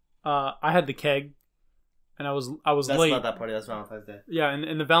 I had the keg, and I was That's late. not that party, that's Valentine's Day. Yeah,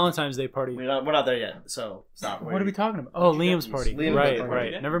 in the Valentine's Day party. We're not there yet, so stop. What are we talking about? Oh, Where'd you Liam's get party. these? Liam's Right, party.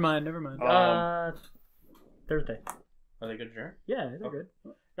 right. Never mind. Thursday. Are they good to drink? Yeah, they're good.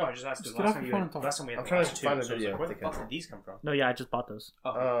 No, I just asked Just you get off your phone and talk. last time we had I'm the trying to last two, find a so I was video. like, where the Okay. fuck did these come from? No, yeah, I just bought those.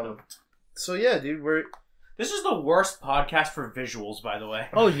 So yeah, dude, This is the worst podcast for visuals, by the way.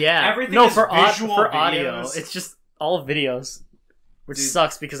 Oh yeah. Everything no, is for visual for audio. videos. It's just all videos, which Dude.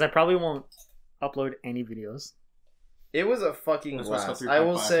 sucks because I probably won't upload any videos. it was a fucking This was blast. the I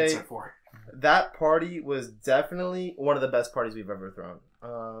will 3.5 say instead of 4. that party was definitely one of the best parties we've ever thrown.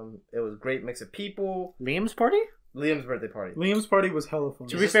 It was a great mix of people. Liam's party? Liam's birthday party. Liam's party was hella fun.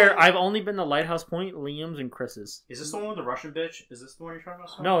 To be fair, I've only been to Lighthouse Point, Liam's, and Chris's. Is this the one with the Russian bitch? Is this the one you're talking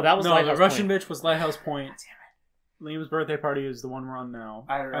about? No, that was No, the Lighthouse Russian Point. bitch was Lighthouse Point. Liam's birthday party is the one we're on now.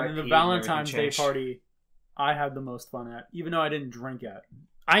 I And then the repeat, Valentine's everything Day changed. party, I had the most fun at, even though I didn't drink at.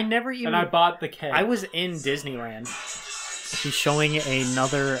 I never even. And I bought the keg. I was in Disneyland. He's showing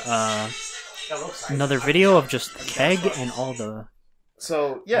another video of just the keg and all the.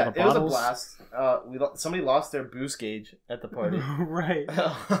 So yeah, All the it was a bottles. blast. Somebody lost their boost gauge at the party. right.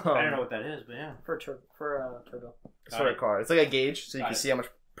 I don't know what that is, but yeah. For turbo. It's for a car. It's like a gauge, so you Got can it. see how much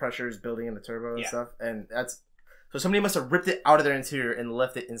pressure is building in the turbo and Yeah. stuff. And that's so somebody must have ripped it out of their interior and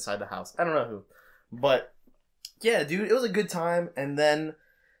left it inside the house. I don't know who, but yeah, dude, it was a good time. And then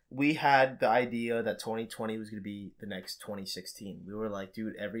we had the idea that 2020 was going to be the next 2016. We were like,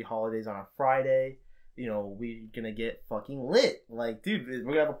 dude, every holiday's on a Friday. You know, we're gonna get fucking lit. Like, dude, we're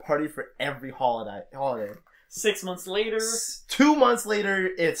gonna have a party for every holiday. 6 months later. 2 months later,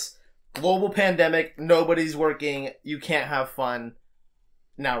 it's global pandemic. Nobody's working. You can't have fun.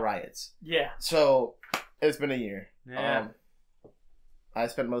 Now riots. Yeah. So it's been a year. Yeah. I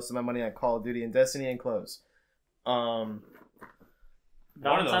spent most of my money on Call of Duty and Destiny and clothes.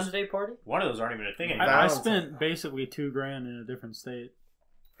 Valentine's Day party? One of those aren't even a thing anymore. I Valentine's. spent basically $2,000 in a different state.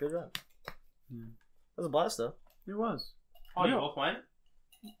 Good job. Yeah. That was a blast, though. It was. Oh, you Yeah. both went?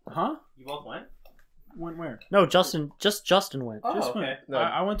 Huh? You both went? Went where? No, Justin went. Oh, Just okay. went. No.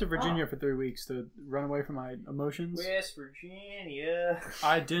 I went to Virginia for 3 weeks to run away from my emotions. West Virginia.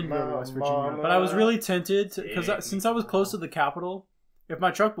 I didn't go to West Virginia, Mama. but I was really tempted because Yeah. since I was close to the Capitol, if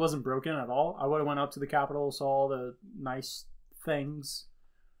my truck wasn't broken at all, I would have went up to the Capitol, saw all the nice things,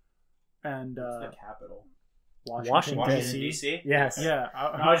 and The capital. Washington. Washington, DC. D.C.? Yes. Yeah, No,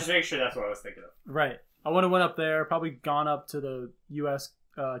 I was just making sure that's what I was thinking of. right. I would have went up there, probably gone up to the U.S.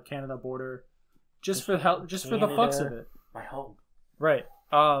 Canada border, just for the fucks of it. My home. Right.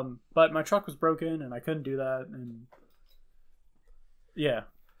 But my truck was broken and I couldn't do that, and yeah.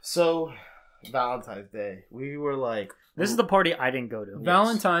 So, Valentine's Day, we were like, This is the party I didn't go to.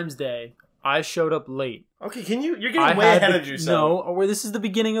 Valentine's Day, I showed up late. okay, you're getting way ahead of yourself. No, this is the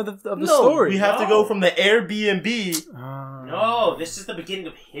beginning of the No, story. we have to go from the Airbnb. No, this is the beginning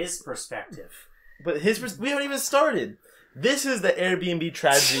of his perspective. But we haven't even started. This is the Airbnb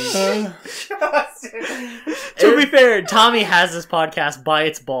tragedy. To be fair, Tommy has this podcast by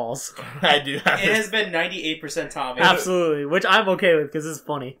its balls. I do. It has been 98% Tommy. Absolutely, which I'm okay with because it's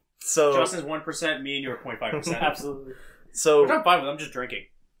funny. So Justin's 1%, me and you are 0.5%. Absolutely. So Which I'm fine with. I'm just drinking.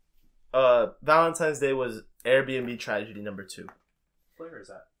 Valentine's Day was Airbnb tragedy number 2. What flavor is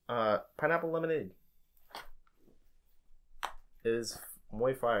that? Pineapple lemonade. It is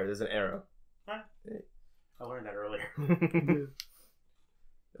muy fire. There's an arrow. I learned that earlier.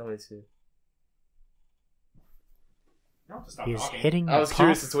 Let me see. No, just stop He's talking. hitting the I was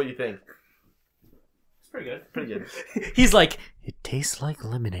curious as to what you think. It's pretty good. Pretty good. He's like, it tastes like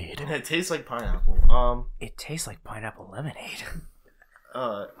lemonade. And it tastes like pineapple. It tastes like pineapple lemonade.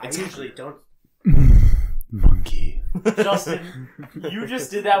 I usually don't. Monkey. Justin, you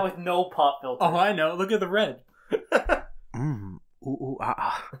just did that with no pop filter. Oh, I know. Look at the red.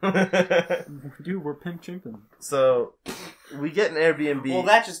 Dude, we're pimp chimping. So we get an Airbnb. Well,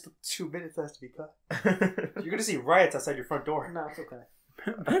 that just 2 minutes has to be cut. You're gonna see riots outside your front door. No, it's okay.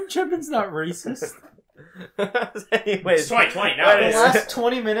 Pimp chimping's not racist. Anyways, It's 2020 now. Right, The last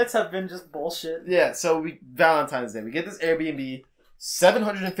 20 minutes have been just bullshit. yeah. So Valentine's Day, we get this Airbnb,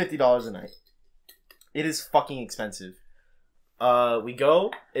 $750 a night. It is fucking expensive. We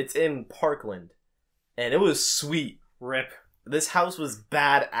go. It's in Parkland, and it was sweet. Rip. This house was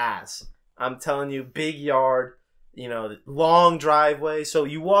badass. I'm telling you, big yard, long driveway. So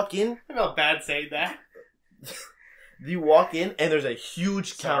you walk in, I felt bad saying that. and there's a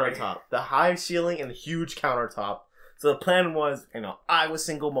huge Sorry. countertop. The high ceiling and the huge countertop. So the plan was, I was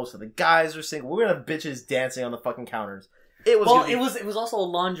single, most of the guys were single. We're gonna have bitches dancing on the fucking counters. It was Well, gonna be- it was also a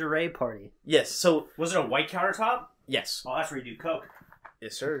lingerie party. Yes, so Was it a white countertop? yes. Oh, that's where you do coke.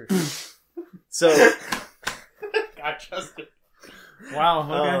 Yes, sir. So God, Justin.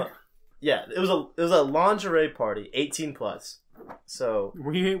 Wow. Okay. yeah, it was a lingerie party, 18 plus. So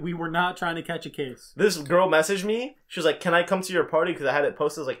We were not trying to catch a case. this girl messaged me. She was like, "Can I come to your party?" Because I had it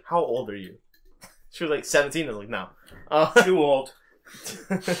posted. I was like, "How old are you?" She was like 17. I was like, "No." Too old.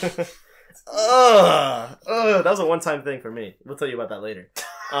 That was a one-time thing for me. We'll tell you about that later.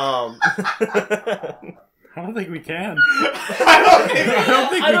 I don't think we can. I don't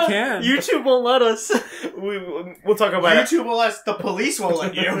think we can. YouTube won't let us. we'll talk about it. YouTube will let us, the police won't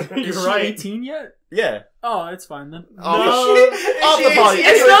let you. You're You're right. right. 18 yet? Yeah. Oh, it's fine then. Off the body.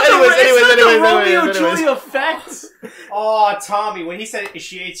 It's not the Anyways. Romeo Julia effect. Oh, Tommy, when he said, "Is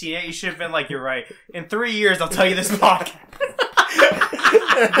she 18 yet?" you should have been like, "You're right. In 3 years, I'll tell you this podcast."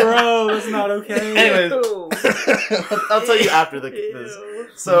 Bro, that's not okay. Anyways, I'll tell you after this. Ew.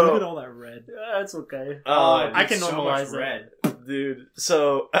 Look at So, all that red. That's okay. I I can normalize red. dude.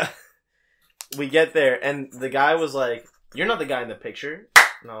 So we get there, and the guy was like, "You're not the guy in the picture,"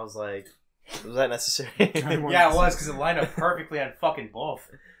 and I was like, "Was that necessary?" Yeah, it was because it lined up perfectly on fucking both.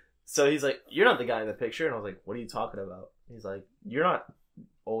 So he's like, "You're not the guy in the picture," and I was like, "What are you talking about?" He's like, "You're not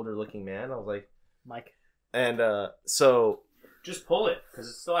older looking man." I was like, Mike. and so Just pull it because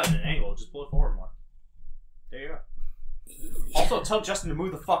it's still at an angle. Just pull it forward more. There you go. Also, tell Justin to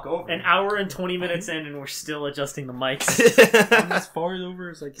move the fuck over. An hour and 20 minutes in, and we're still adjusting the mics. I'm as far over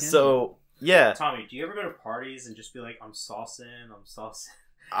as I can. so yeah, Tommy, do you ever go to parties and just be like, "I'm saucing, I'm saucing"?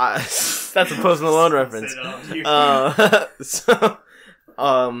 that's a Post Malone reference. Say that on you. So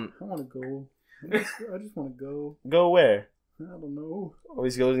I want to go. I just want to go. go where? I don't know. Are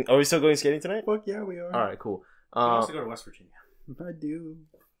we still going skating tonight? Fuck yeah, we are. All right, cool. I want to go to West Virginia. I do.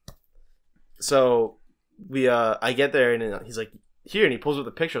 So we I get there and he's like, "Here," and he pulls up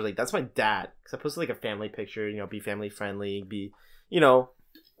the picture. I was like, "That's my dad," because I posted like a family picture. Be family friendly, be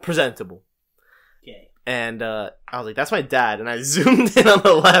presentable. Okay. And I was like, "That's my dad," and I zoomed in on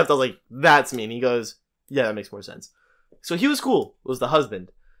the left. I was like, "That's me," and he goes, "Yeah, that makes more sense." So he was cool. It was the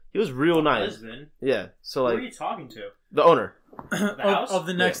husband. He was real nice. Husband? Yeah. So Who like are you talking to? the owner. The house? Of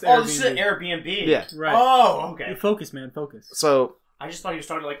the next Oh, this is an Airbnb. Airbnb. Yeah. Right. Oh, okay. Focus, man. Focus. So I just thought he was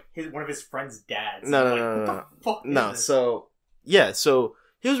talking to like one of his friend's dads. No, I'm no, like, no, what no, the fuck is no. this? So yeah. So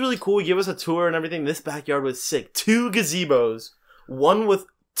he was really cool. He gave us a tour and everything. This backyard was sick. 2 gazebos, one with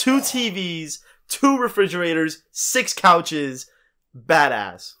 2 TVs, 2 refrigerators, 6 couches.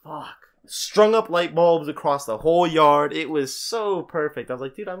 Badass. Fuck. strung up light bulbs across the whole yard. It was so perfect. I was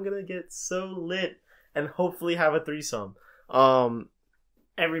like, dude, I'm gonna get so lit and hopefully have a threesome.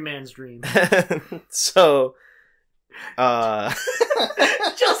 Every man's dream. So,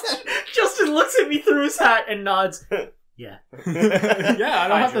 Justin looks at me through his hat and nods. Yeah. Yeah, I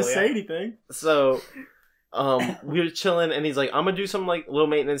don't have to Julia. say anything. So, we were chilling, and he's like, I'm gonna do some, like, little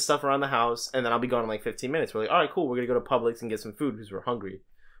maintenance stuff around the house, and then I'll be gone in, like, 15 minutes. We're like, alright, cool, we're gonna go to Publix and get some food, because we're hungry.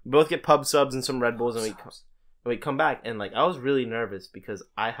 We both get pub subs and some Red Bulls, and we come back, and, like, I was really nervous, because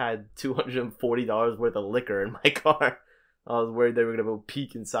I had $240 worth of liquor in my car. I was worried they were gonna go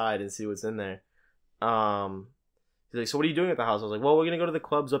peek inside and see what's in there. He's like, so what are you doing at the house? I was like, well, we're gonna go to the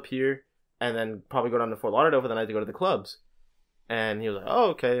clubs up here, and then probably go down to Fort Lauderdale for the night to go to the clubs. And he was like, oh,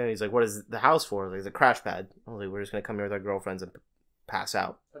 okay. And he's like, what is the house for? I was like, it's a crash pad. I was like, we're just going to come here with our girlfriends and pass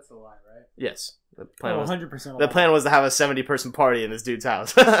out. That's a lie, right? Yes. The plan, 100%. the plan was to have a 70-person party in this dude's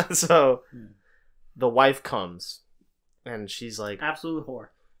house. So the wife comes, and she's like, Absolute whore.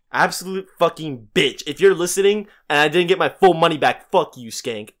 absolute fucking bitch. If you're listening and I didn't get my full money back, fuck you,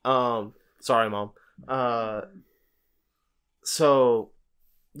 skank. Sorry, Mom. So,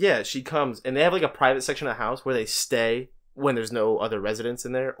 yeah, she comes, and they have like a private section of the house where they stay when there's no other residents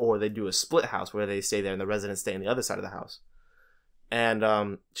in there, or they do a split house where they stay there and the residents stay on the other side of the house.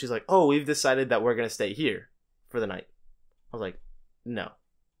 And she's like, oh, we've decided that we're going to stay here for the night. I was like, no.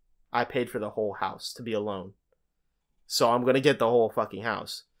 I paid for the whole house to be alone. So I'm going to get the whole fucking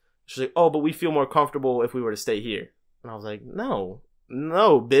house. She's like, oh, but we feel more comfortable if we were to stay here. And I was like, no,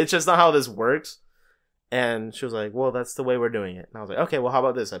 bitch, that's not how this works. And she was like, well, that's the way we're doing it. And I was like, okay, well, how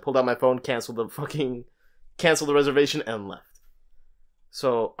about this? I pulled out my phone, canceled the reservation, and left.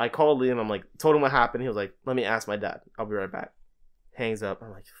 So I called Liam. I'm like, told him what happened. He was like, let me ask my dad. I'll be right back. Hangs up.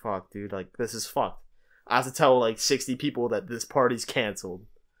 I'm like, fuck, dude. Like, this is fucked. I have to tell like 60 people that this party's canceled.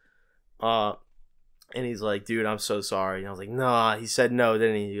 And he's like, dude, I'm so sorry. And I was like, nah. He said no,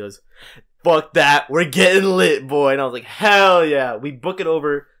 didn't he? He goes, fuck that. We're getting lit, boy. And I was like, hell yeah. We book it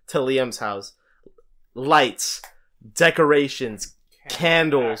over to Liam's house. Lights, decorations,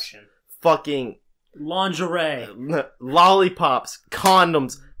 candles, Action. fucking Lingerie. lollipops,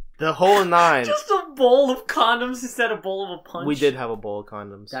 condoms, the whole nine. Just a bowl of condoms instead of a bowl of a punch. We did have a bowl of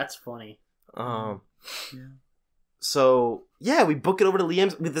condoms. That's funny. Yeah. So yeah, we book it over to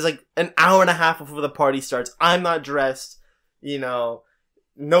Liam's. There's like an hour and a half before the party starts. I'm not dressed. You know,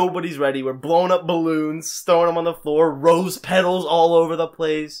 nobody's ready. We're blowing up balloons, throwing them on the floor, rose petals all over the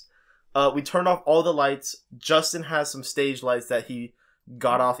place. We turned off all the lights. Justin has some stage lights that he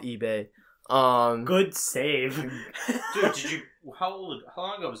got off eBay. Good save. Dude, how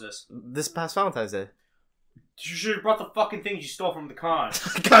long ago was this? This past Valentine's Day. You should have brought the fucking things you stole from the con.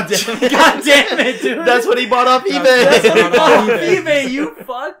 God damn it. God damn it, dude. That's what he bought off eBay. That's what he bought off eBay, you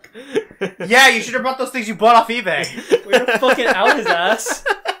fuck. Yeah, you should have brought those things you bought off eBay. We're gonna fucking out his ass.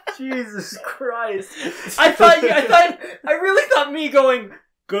 Jesus Christ. I really thought me going,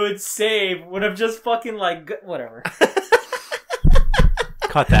 good save, would have just fucking like, whatever.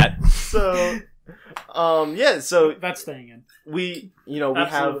 Cut that. So, yeah, so That's staying in. we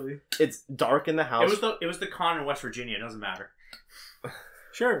Absolutely. have, it's dark in the house. It was the con in West Virginia. It doesn't matter.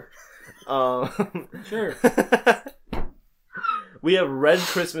 Sure. Sure. We have red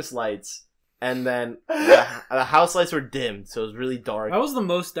Christmas lights, and then the house lights were dimmed, so it was really dark. That was the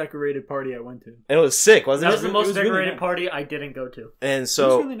most decorated party I went to. And it was sick, wasn't That it? was the It most was really decorated nice. party I didn't go to. And It was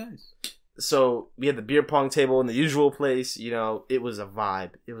so, really nice. so we had the beer pong table in the usual place. You know, it was a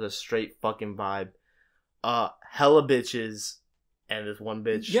vibe. It was a straight fucking vibe. Hella bitches, and this one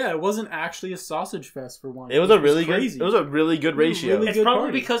bitch. Yeah, it wasn't actually a sausage fest for one. It was a really crazy. good. It was a really good ratio. really It's good probably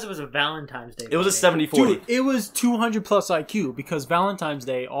party. because it was a Valentine's Day. It was a party. 70-40. Dude, it was 200 plus IQ because Valentine's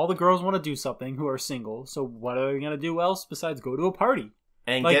Day, all the girls want to do something who are single. So what are they going to do else besides go to a party?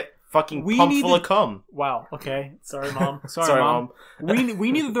 and like, get fucking we pumped full needed- of cum. Wow. Okay. Sorry, Mom. Sorry, Mom.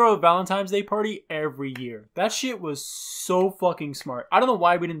 We need to throw a Valentine's Day party every year. That shit was so fucking smart. I don't know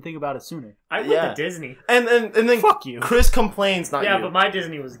why we didn't think about it sooner. I went Yeah. to Disney. And then Fuck you. Chris complains, not Yeah, you. but my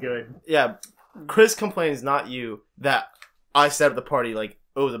Disney was good. Yeah, Chris complains, not you, that I set up the party like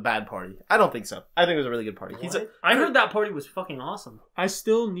it was a bad party. I don't think so. I think it was a really good party. He's like, I heard that party was fucking awesome. I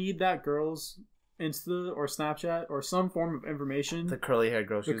still need that girl's Insta or Snapchat or some form of information. the curly haired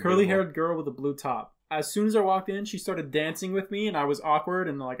girl. The curly-haired girl with the blue top. As soon as I walked in, she started dancing with me, and I was awkward,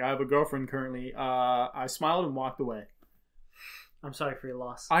 and like, I have a girlfriend currently. I smiled and walked away. I'm sorry for your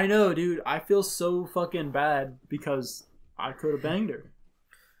loss. I know, dude. I feel so fucking bad because I could have banged her.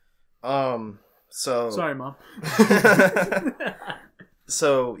 So Sorry, Mom.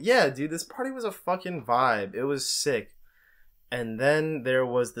 So yeah, dude, this party was a fucking vibe. It was sick. And then there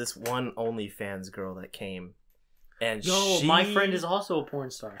was this one OnlyFans girl that came. And my friend is also a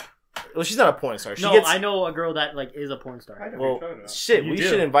porn star. Well, she's not a porn star. I know a girl that is a porn I star. know what Well, you're talking about. shit, You we do.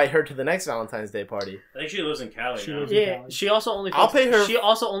 should invite her to the next Valentine's Day party. I think she lives in Cali She now. lives in- Yeah, Cali. she also only. I'll pay her- She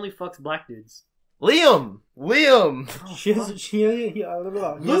also only fucks black dudes. Liam! She has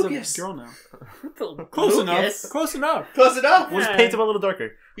Lucas. a girl now. Close Enough. Close enough. Close enough. We'll just paint him a little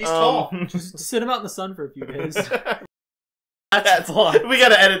darker. He's tall. Just sit him out in the sun for a few days. That's fun. We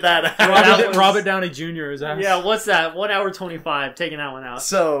gotta edit that out. That was- Robert Downey Jr. is ass. Yeah, what's that? 1 hour 25. Taking that one out.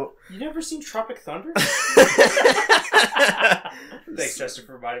 So... You never seen Tropic Thunder? Thanks, Justin,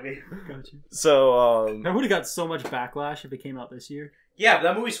 for reminding me. Got you. So, That would have got so much backlash if it came out this year. Yeah, but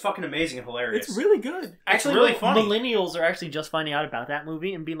that movie's fucking amazing and hilarious. It's really good. Actually, really funny. millennials are actually just finding out about that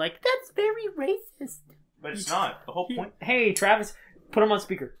movie and being like, "That's very racist." But it's not. The whole point. Hey, Travis, put him on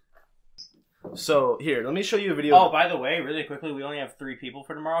speaker. So here, let me show you a video. Oh, by the way, really quickly, we only have 3 people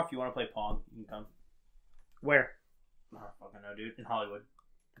for tomorrow. If you want to play Pong, you can come. Where? I don't fucking know, dude. In Hollywood.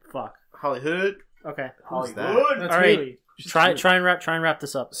 Fuck. Hollywood. Okay. Who's that? That's All right. really. Try and wrap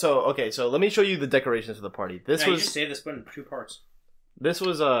this up. So okay, so let me show you the decorations for the party. This You was just saved this one in 2 parts. this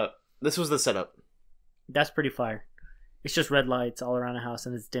was the setup. That's pretty fire. It's just red lights all around the house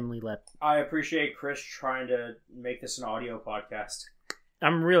and it's dimly lit. I appreciate Chris trying to make this an audio podcast.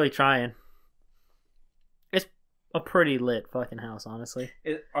 I'm really trying. It's a pretty lit fucking house, honestly.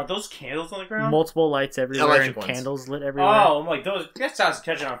 Are those candles on the ground? Multiple lights everywhere Electric and ones. candles lit everywhere. Oh, I'm like, those. That sounds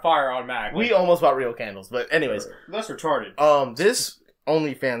catching on fire automatically. We almost bought real candles, but anyways, That's retarded. this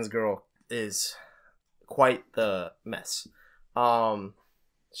OnlyFans girl is quite the mess.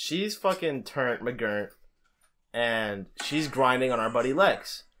 She's fucking turnt McGurnt, and she's grinding on our buddy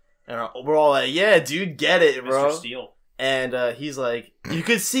Lex, and we're all like, "Yeah, dude, get it, bro." Mr. Steele. And he's like, you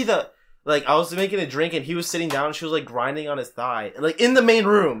could see the, like, I was making a drink and he was sitting down and she was like grinding on his thigh, like in the main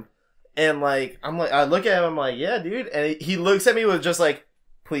room. And like, I look at him, I'm like, yeah, dude. And he looks at me with just like,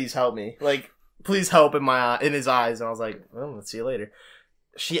 please help me. Like, please help in his eyes. And I was like, well, let's see you later.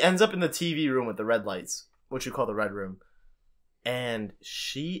 She ends up in the TV room with the red lights, which we call the red room. And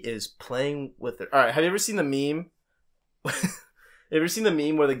she is playing with it. All right. Have you ever seen the meme? You ever seen the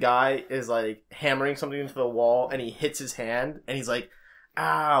meme where the guy is like hammering something into the wall and he hits his hand and he's like,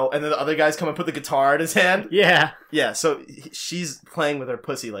 ow, and then the other guys come and put the guitar in his hand? Yeah. Yeah, so she's playing with her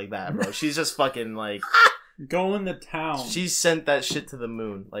pussy like that, bro. She's just fucking like, Going to town. she sent that shit to the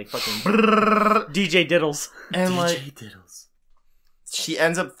moon. Like fucking, DJ Diddles. and like, Diddles. she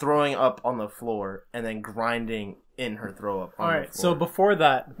ends up throwing up on the floor and then grinding in her throw up on the Alright, floor. so before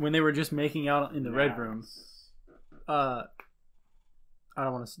that, when they were just making out in the red room, I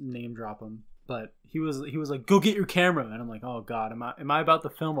don't want to name drop him, but he was like, "Go get your camera," and I'm like, "Oh God, am I about to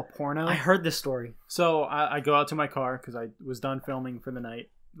film a porno?" I heard this story. So I go out to my car because I was done filming for the night.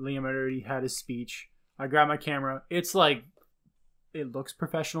 Liam had already had his speech. I grab my camera. It's like, it looks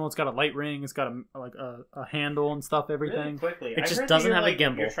professional. It's got a light ring. It's got a handle and stuff. Really Everything. quickly. It I just heard that doesn't you're, have a like,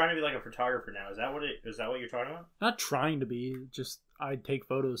 gimbal. You're trying to be like a photographer now. Is that what you're talking about? Not trying to be. Just I take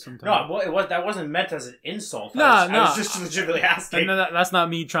photos sometimes. No, that wasn't meant as an insult. No, I no. was just legitimately asking. And that's not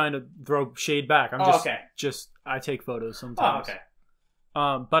me trying to throw shade back. I'm Oh, just okay. I take photos Oh, sometimes. okay.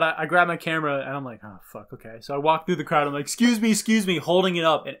 But I grab my camera and I'm like, oh fuck, okay. So I walk through the crowd. I'm like, excuse me, holding it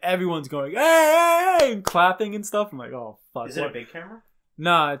up, and everyone's going, hey, and clapping and stuff. I'm like, oh fuck. Is it a what? big camera?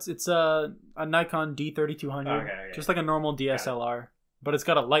 Nah, it's a Nikon D3200, Okay. just like a normal DSLR, but it's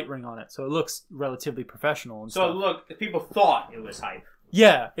got a light ring on it, so it looks relatively professional and So stuff. look, people thought it was hype.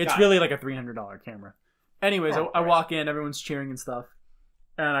 Yeah, it's Got really like a $300 camera. Anyways, Oh, I right. walk in, everyone's cheering and stuff,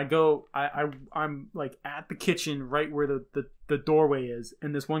 and I go, I'm like at the kitchen, right where the doorway is,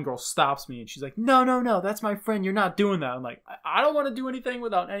 and this one girl stops me, and she's like, no, that's my friend, you're not doing that. I'm like, I don't want to do anything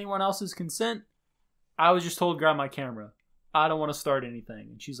without anyone else's consent. I was just told to grab my camera. I don't want to start anything.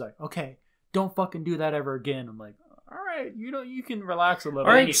 And she's like, okay, don't fucking do that ever again. I'm like, all right, you can relax a little.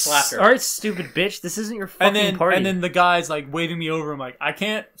 All right, he slapped her. all right, stupid bitch. This isn't your fucking party. And then the guy's like waving me over. I'm like, I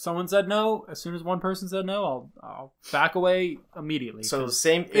can't. Someone said no. As soon as one person said no, I'll back away immediately. So 'Cause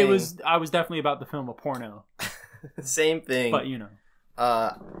same thing. I was definitely about to film a porno, same thing. but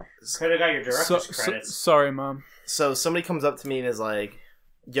Could have got your director's credits. sorry, mom. So somebody comes up to me and is like,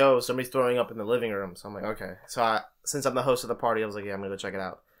 yo, somebody's throwing up in the living room. So I'm like, okay. So since I'm the host of the party, I was like, yeah, I'm gonna go check it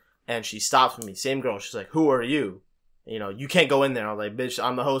out. And she stops me, same girl. She's like, who are you? You know, you can't go in there. I was like, bitch,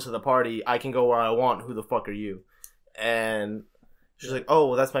 I'm the host of the party. I can go where I want. Who the fuck are you? And she's like, oh,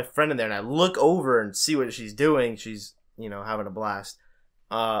 well, that's my friend in there. And I look over and see what she's doing. She's, having a blast.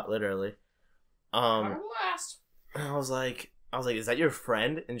 Literally. Blast. And I was like, I was like, is that your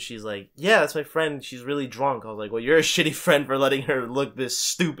friend? And she's like, yeah, that's my friend. She's really drunk. I was like, well, you're a shitty friend for letting her look this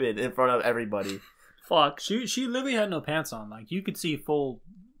stupid in front of everybody. Fuck. She literally had no pants on. Like, you could see full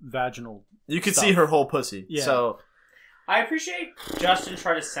vaginal. You could stuff. see her whole pussy. Yeah. So I appreciate Justin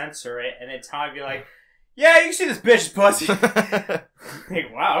try to censor it, and then Tommy be like, "Yeah, you can see this bitch's pussy."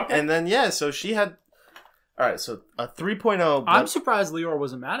 Like, wow. Okay. and then yeah, so she had. All right, so a 3.0. I'm surprised Leora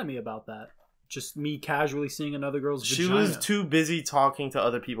wasn't mad at me about that. Just me casually seeing another girl's She vagina. was too busy talking to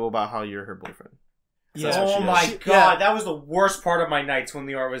other people about how you're her boyfriend. Yeah. That's what Oh she my does. god, that was the worst part of my nights when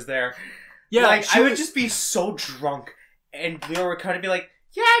Leora was there. Yeah, like she I would was- just be so drunk, and Leora would kind of be like,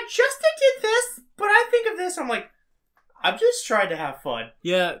 "Yeah, Justin did this, but I think of this." I'm like, I'm just trying to have fun.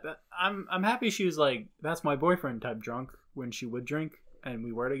 Yeah, I'm happy she was like, that's my boyfriend type drunk when she would drink and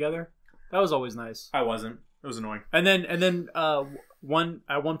we were together. That was always nice. I wasn't. It was annoying. And then at one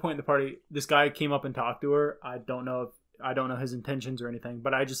point in the party, this guy came up and talked to her. I don't know his intentions or anything,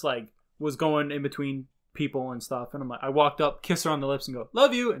 but I just like was going in between people and stuff, and I'm like, I walked up, kiss her on the lips, and go,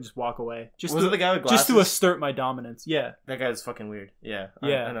 "Love you," and just walk away. Just Was to, it the guy with glasses? just to assert my dominance. Yeah. That guy's fucking weird. Yeah.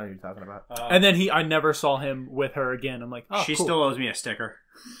 Yeah. I know who you're talking about. And then I never saw him with her again. I'm like, oh, she cool. still owes me a sticker.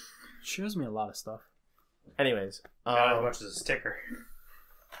 She owes me a lot of stuff. Anyways. Not as much as a sticker.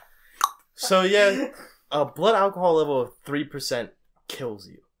 So yeah, a blood alcohol level of 3% kills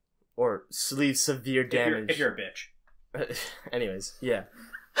you. Or leaves severe damage. If you're a bitch. Anyways, yeah.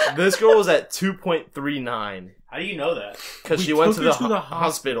 This girl was at 2.39 How do you know that? because We she went took to her the, to the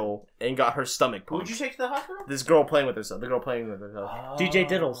hospital and got her stomach Who would pumped. you take to the hospital? This girl playing with herself. The girl playing with herself. DJ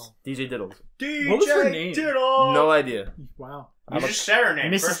Diddles. DJ Diddles. DJ What was her name? Diddles. No idea. Wow. You just said her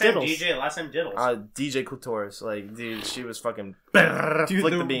name. Mrs. First name Diddles. DJ, last name Diddles. DJ Clitoris. Like, dude, she was fucking. Dude,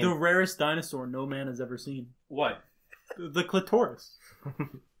 Flick the beam. the rarest dinosaur no man has ever seen. What? The clitoris.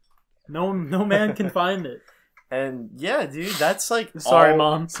 No man can find it. And yeah, dude, that's like. Sorry, all-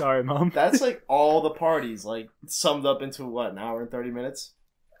 Mom. Sorry, Mom. That's like all the parties, like summed up into what, an hour and 30 minutes?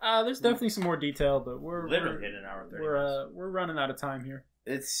 There's definitely some more detail, but we're Literally hit an hour and 30 minutes. we're running out of time here.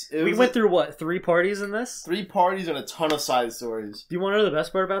 It We was went through what, 3 parties in this? 3 parties and a ton of side stories. Do you want to know the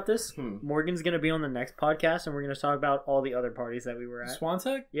best part about this? Hmm. Morgan's gonna be on the next podcast, and we're gonna talk about all the other parties that we were at.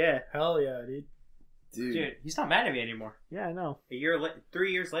 Swantec? Yeah, Hell yeah, dude. Dude, he's not mad at me anymore. yeah, I know.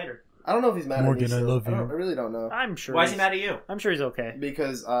 3 years later. I don't know if he's mad Morgan, at me. I still. love you. I really don't know. I'm sure. Why is he mad at you? I'm sure he's okay.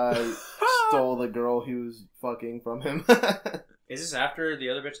 Because I stole the girl he was fucking from him. Is this after the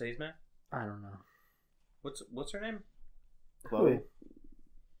other bitch that he's mad? I don't know. What's her name? Chloe.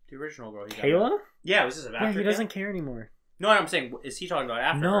 The original girl. He got Kayla? mad. Yeah, was this after? Yeah, he Kayla? doesn't care anymore. No, I'm saying, is he talking about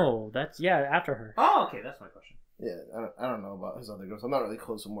after? her? No, that's after her. Oh, okay, that's my question. Yeah, I don't know about his other girls. I'm not really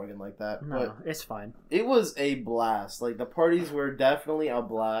close with Morgan like that. No, But it's fine. it was a blast. Like, the parties were definitely a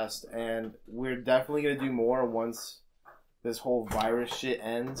blast. And we're definitely going to do more once this whole virus shit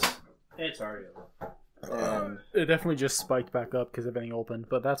ends. It's already over. And It definitely just spiked back up because everything opened,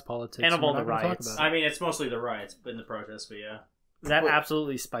 but that's politics. And of we're all not the gonna talk riots. about it. I mean, it's mostly the riots in the protests, but yeah. That But-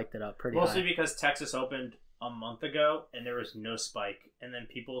 absolutely spiked it up pretty Mostly high. because Texas opened a month ago and there was no spike, and then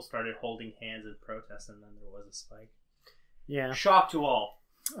people started holding hands and protests, and then there was a spike. Yeah. Shock to all.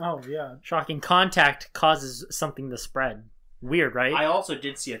 Oh yeah. Shocking. Contact causes something to spread. Weird, right? I also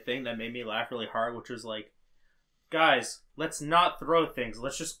did see a thing that made me laugh really hard, which was like, guys, let's not throw things.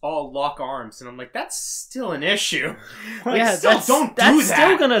 Let's just all lock arms. And I'm like, that's still an issue. Like, yeah, still, that's, don't do that's that.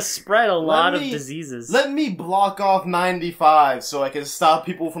 still gonna spread a lot of me- diseases. let me block off 95 so I can stop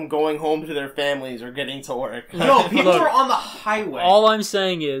people from going home to their families or getting to work. No, people Look, are on the highway. All I'm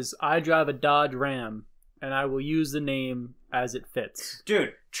saying is I drive a Dodge Ram, and I will use the name as it fits.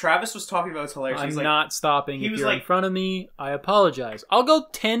 Dude, Travis was talking about, it's hilarious. I'm He's like, not stopping. he If was you're in like- front of me, I apologize. I'll go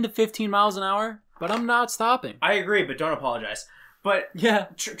 10 to 15 miles an hour, but I'm not stopping. I agree, but don't apologize. But Yeah.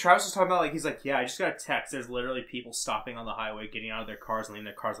 Travis was talking about, like, he's like, yeah, I just got a text. There's literally people stopping on the highway, getting out of their cars, and leaving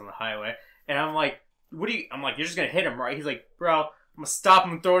their cars on the highway. And I'm like, I'm like, you're just gonna hit him, right? He's like, bro, I'm gonna stop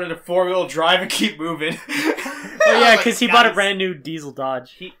him, throw it into 4-wheel drive, and keep moving. Oh yeah, because he bought a brand new diesel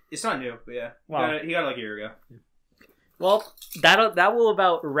Dodge. It's not new, but yeah. Wow. He got it like a year ago. Well, that will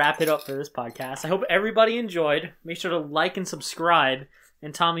about wrap it up for this podcast. I hope everybody enjoyed. Make sure to like and subscribe.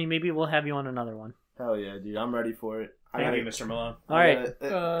 And Tommy, maybe we'll have you on another one. Hell yeah, dude. I'm ready for it. Thank you, Mr. Malone. All right.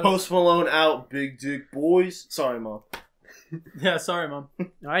 Post Malone out, big dick boys. Sorry, Mom. Yeah, sorry, Mom. All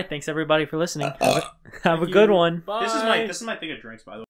right. Thanks everybody for listening. Have a Thank good you. one. Bye. This is my thing of drinks, by the way.